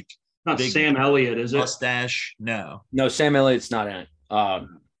hair, like not Sam Elliott, is it? Mustache? No, Sam Elliott's not in it. Are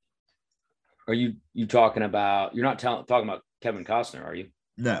you talking about? You're not talking about Kevin Costner, are you?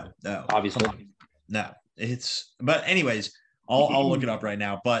 No, Obviously, no. But anyways, I'll look it up right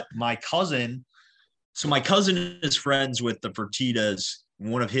now. But my cousin is friends with the Fertittas,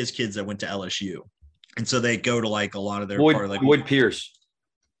 one of his kids that went to LSU, and so they go to like a lot of their Wood Pierce.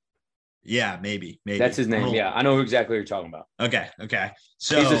 Yeah, maybe that's his name. Yeah, I know exactly what you're talking about. Okay.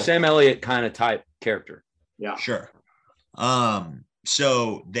 So he's a Sam Elliott kind of type character. Yeah, sure.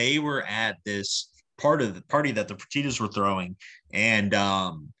 So they were at this part of the party that the Fertittas were throwing, and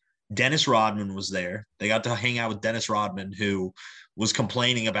Dennis Rodman was there. They got to hang out with Dennis Rodman, who was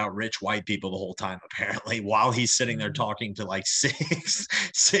complaining about rich white people the whole time, apparently, while he's sitting there talking to like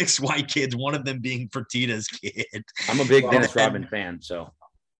six white kids, one of them being Fertitta's kid. I'm a big Dennis Rodman fan, so.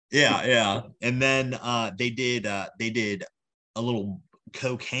 Yeah. And then they did a little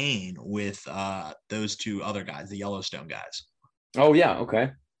cocaine with those two other guys, the Yellowstone guys. Oh yeah,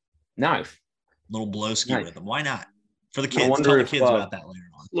 okay. Nice. Little blowski with them. Why not? For the kids. Tell the kids about that later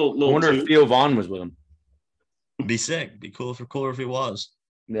on. I wonder if Theo Vaughn was with him. Be sick. Be cooler if he was.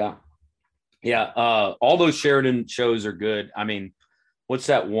 Yeah. All those Sheridan shows are good. I mean, what's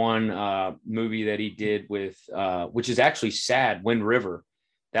that one movie that he did with which is actually sad, Wind River?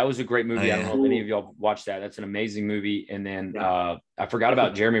 That was a great movie. I don't know if any of y'all watched that. That's an amazing movie. And then I forgot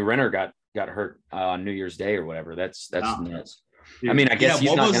about Jeremy Renner got hurt on New Year's Day or whatever. That's nuts. I mean, I guess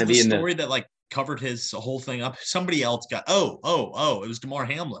he's not going to be in the story that like covered his whole thing up. Somebody else got. Oh! It was Damar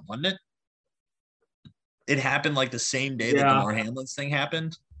Hamlin, wasn't it? It happened like the same day that Damar Hamlin's thing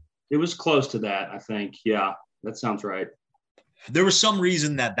happened. It was close to that, I think. Yeah, that sounds right. There was some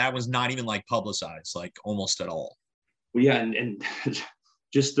reason that was not even like publicized, like almost at all. Well, yeah, and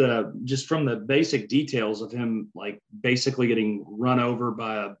just from the basic details of him, like basically getting run over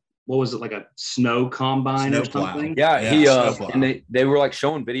by like a snow combine or something? Yeah, he and they were like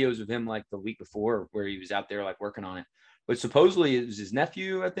showing videos of him like the week before where he was out there like working on it. But supposedly it was his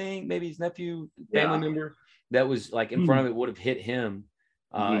nephew, I think, maybe his nephew, family member that was like in front of it would have hit him.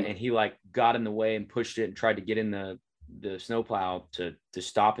 And he like got in the way and pushed it and tried to get in the snowplow to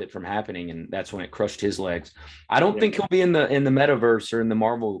stop it from happening, and that's when it crushed his legs. I don't think he'll be in the metaverse or in the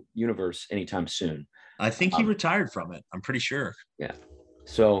Marvel universe anytime soon. I think he retired from it. I'm pretty sure. Yeah.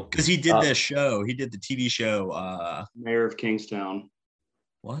 So because he did this show, he did the TV show Mayor of Kingstown.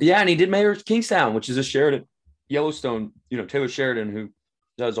 What? Yeah, and he did Mayor of Kingstown, which is a Sheridan Yellowstone, Taylor Sheridan, who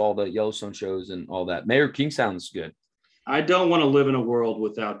does all the Yellowstone shows and all that. Mayor of Kingstown's good. I don't want to live in a world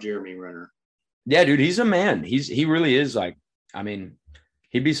without Jeremy Renner. Yeah, dude, he's a man. He really is like, I mean,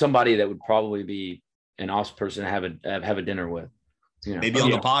 he'd be somebody that would probably be an awesome person to have a dinner with. Maybe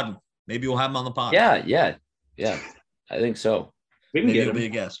on the pod. Maybe we'll have him on the pod. Yeah. I think so. Maybe he'll be a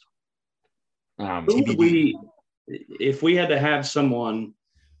guest. If we had to have someone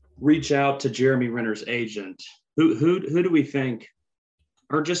reach out to Jeremy Renner's agent, who do we think,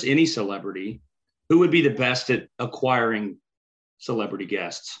 or just any celebrity, who would be the best at acquiring celebrity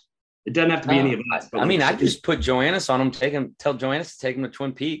guests? It doesn't have to be any of us. I mean, I just put Joannis on him. Tell Joannis to take him to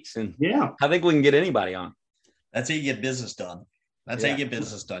Twin Peaks, and I think we can get anybody on. That's how you get business done. How you get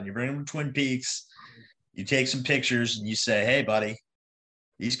business done. You bring him to Twin Peaks, you take some pictures, and you say, "Hey, buddy,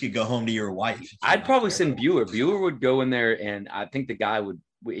 these could go home to your wife." I'd probably send Bueller. Bueller would go in there, and I think the guy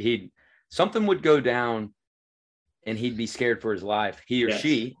something would go down, and he'd be scared for his life. He or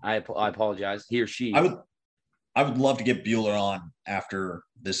she. I apologize. He or she. I would love to get Bueller on after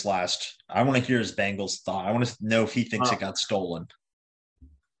this last. I want to hear his Bengals thought. I want to know if he thinks it got stolen.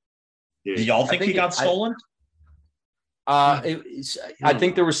 Do y'all think he got stolen? I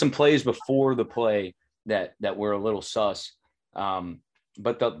think there were some plays before the play that were a little sus.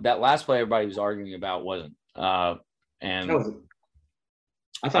 But that last play everybody was arguing about wasn't. And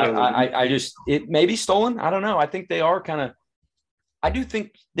I thought it may be stolen. I don't know. I think they are kind of. I do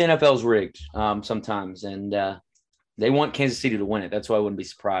think the NFL's rigged sometimes, and they want Kansas City to win it. That's why I wouldn't be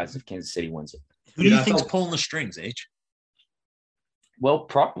surprised if Kansas City wins it. Who do you think's pulling the strings, H? Well,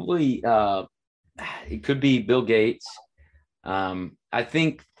 probably it could be Bill Gates. I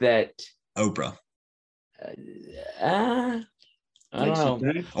think that Oprah. I don't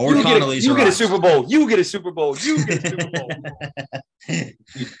know. Or Condoleezza You get a Rice. Super Bowl. You get a Super Bowl. You get a Super Bowl.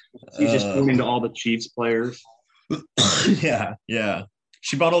 He's just pointing to all the Chiefs players. Yeah.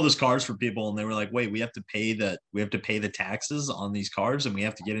 She bought all those cars for people, and they were like, "Wait, we have to pay the taxes on these cars, and we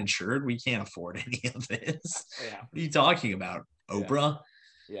have to get insured. We can't afford any of this." Yeah. What are you talking about, Oprah?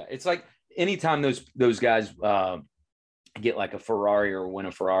 Yeah, it's like anytime those guys get like a Ferrari or win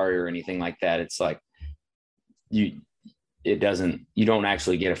a Ferrari or anything like that, it's like you don't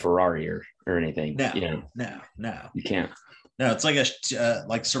actually get a Ferrari or anything. No, you can't. No, it's like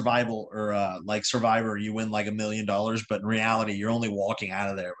like survival or like Survivor. You win like $1 million, but in reality, you're only walking out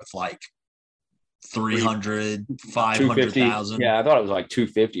of there with like 300, 500,000. Yeah, I thought it was like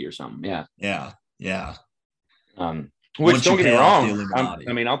 250 or something. Yeah. Which, don't get me wrong.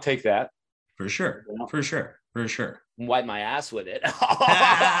 I mean, I'll take that for sure. Wipe my ass with it.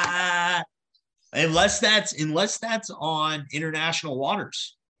 unless that's on international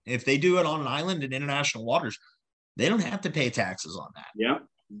waters. If they do it on an island in international waters, they don't have to pay taxes on that. Yeah,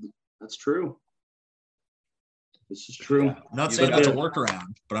 that's true. This is true. I'm not saying that's a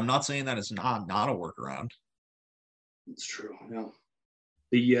workaround, but I'm not saying that it's not a workaround. It's true.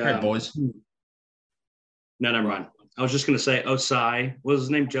 Yeah. All right, boys. No, never mind. I was just gonna say Osai. What was his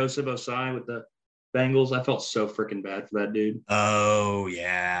name? Joseph Osai with the Bengals. I felt so freaking bad for that dude. Oh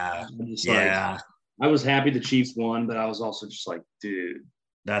yeah. I was happy the Chiefs won, but I was also just like, dude,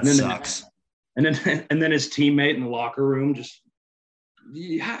 that sucks. And then his teammate in the locker room just,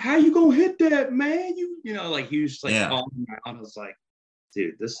 how you gonna hit that, man? You know, like he was just like calling him out. I was like,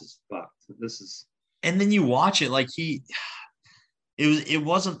 dude, this is fucked. This is. And then you watch it, like it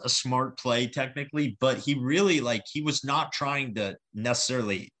wasn't a smart play technically, but he really he was not trying to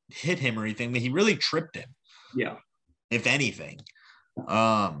necessarily hit him or anything, but he really tripped him. Yeah. If anything.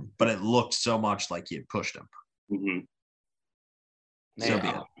 But it looked so much like he had pushed him. Mm-hmm.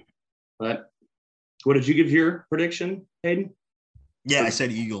 So but what did you give your prediction, Hayden? Yeah, I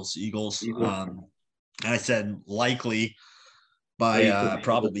said Eagles. And I said likely by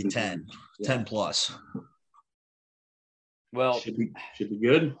probably 10 plus. Well, should be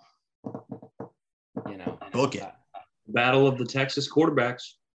good. You know, book it. Battle of the Texas quarterbacks.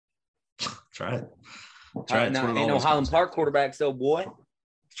 That's right. Ain't no Highland Park quarterbacks though, boy.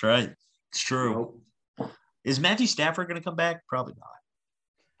 That's right. It's true. Nope. Is Matthew Stafford going to come back? Probably not.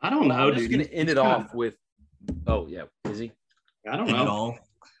 I don't know, I'm just going to end it off with. Oh yeah, is he? I don't know.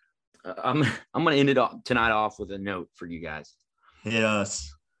 I'm going to end it tonight off with a note for you guys.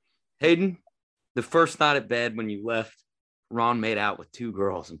 Yes. Hayden, the first night at bed when you left, Ron made out with 2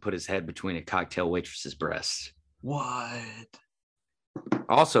 girls and put his head between a cocktail waitress's breasts. What?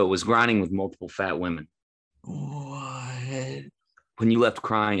 Also was grinding with multiple fat women. What? When you left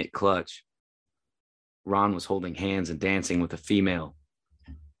crying at Clutch, Ron was holding hands and dancing with a female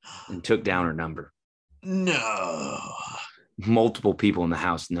and took down her number. No. Multiple people in the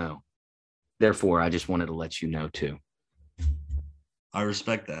house know. Therefore, I just wanted to let you know too. I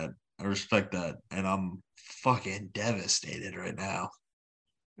respect that. And I'm fucking devastated right now.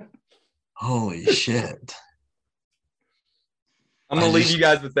 Holy shit. I'm going to leave you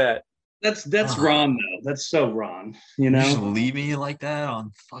guys with that. That's Ron though. That's so Ron, you know? Just leave me like that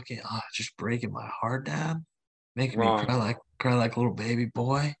on fucking, just breaking my heart down. Making me cry like a little baby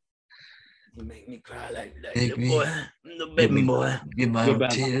boy. You make me cry like little boy. The baby boy. Get my own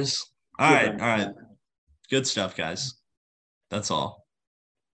tears. All right. Good stuff, guys. That's all.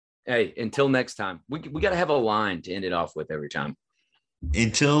 Hey, until next time. We got to have a line to end it off with every time.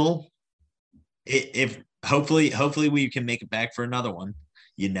 Hopefully we can make it back for another one.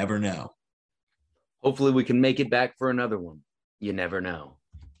 You never know. Hopefully we can make it back for another one. You never know.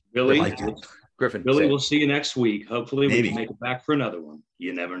 Billy, Griffin. Billy, we'll see you next week. Hopefully we can make it back for another one.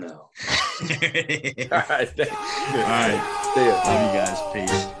 You never know. All right. Thanks. All right. See ya. Love you guys. Peace.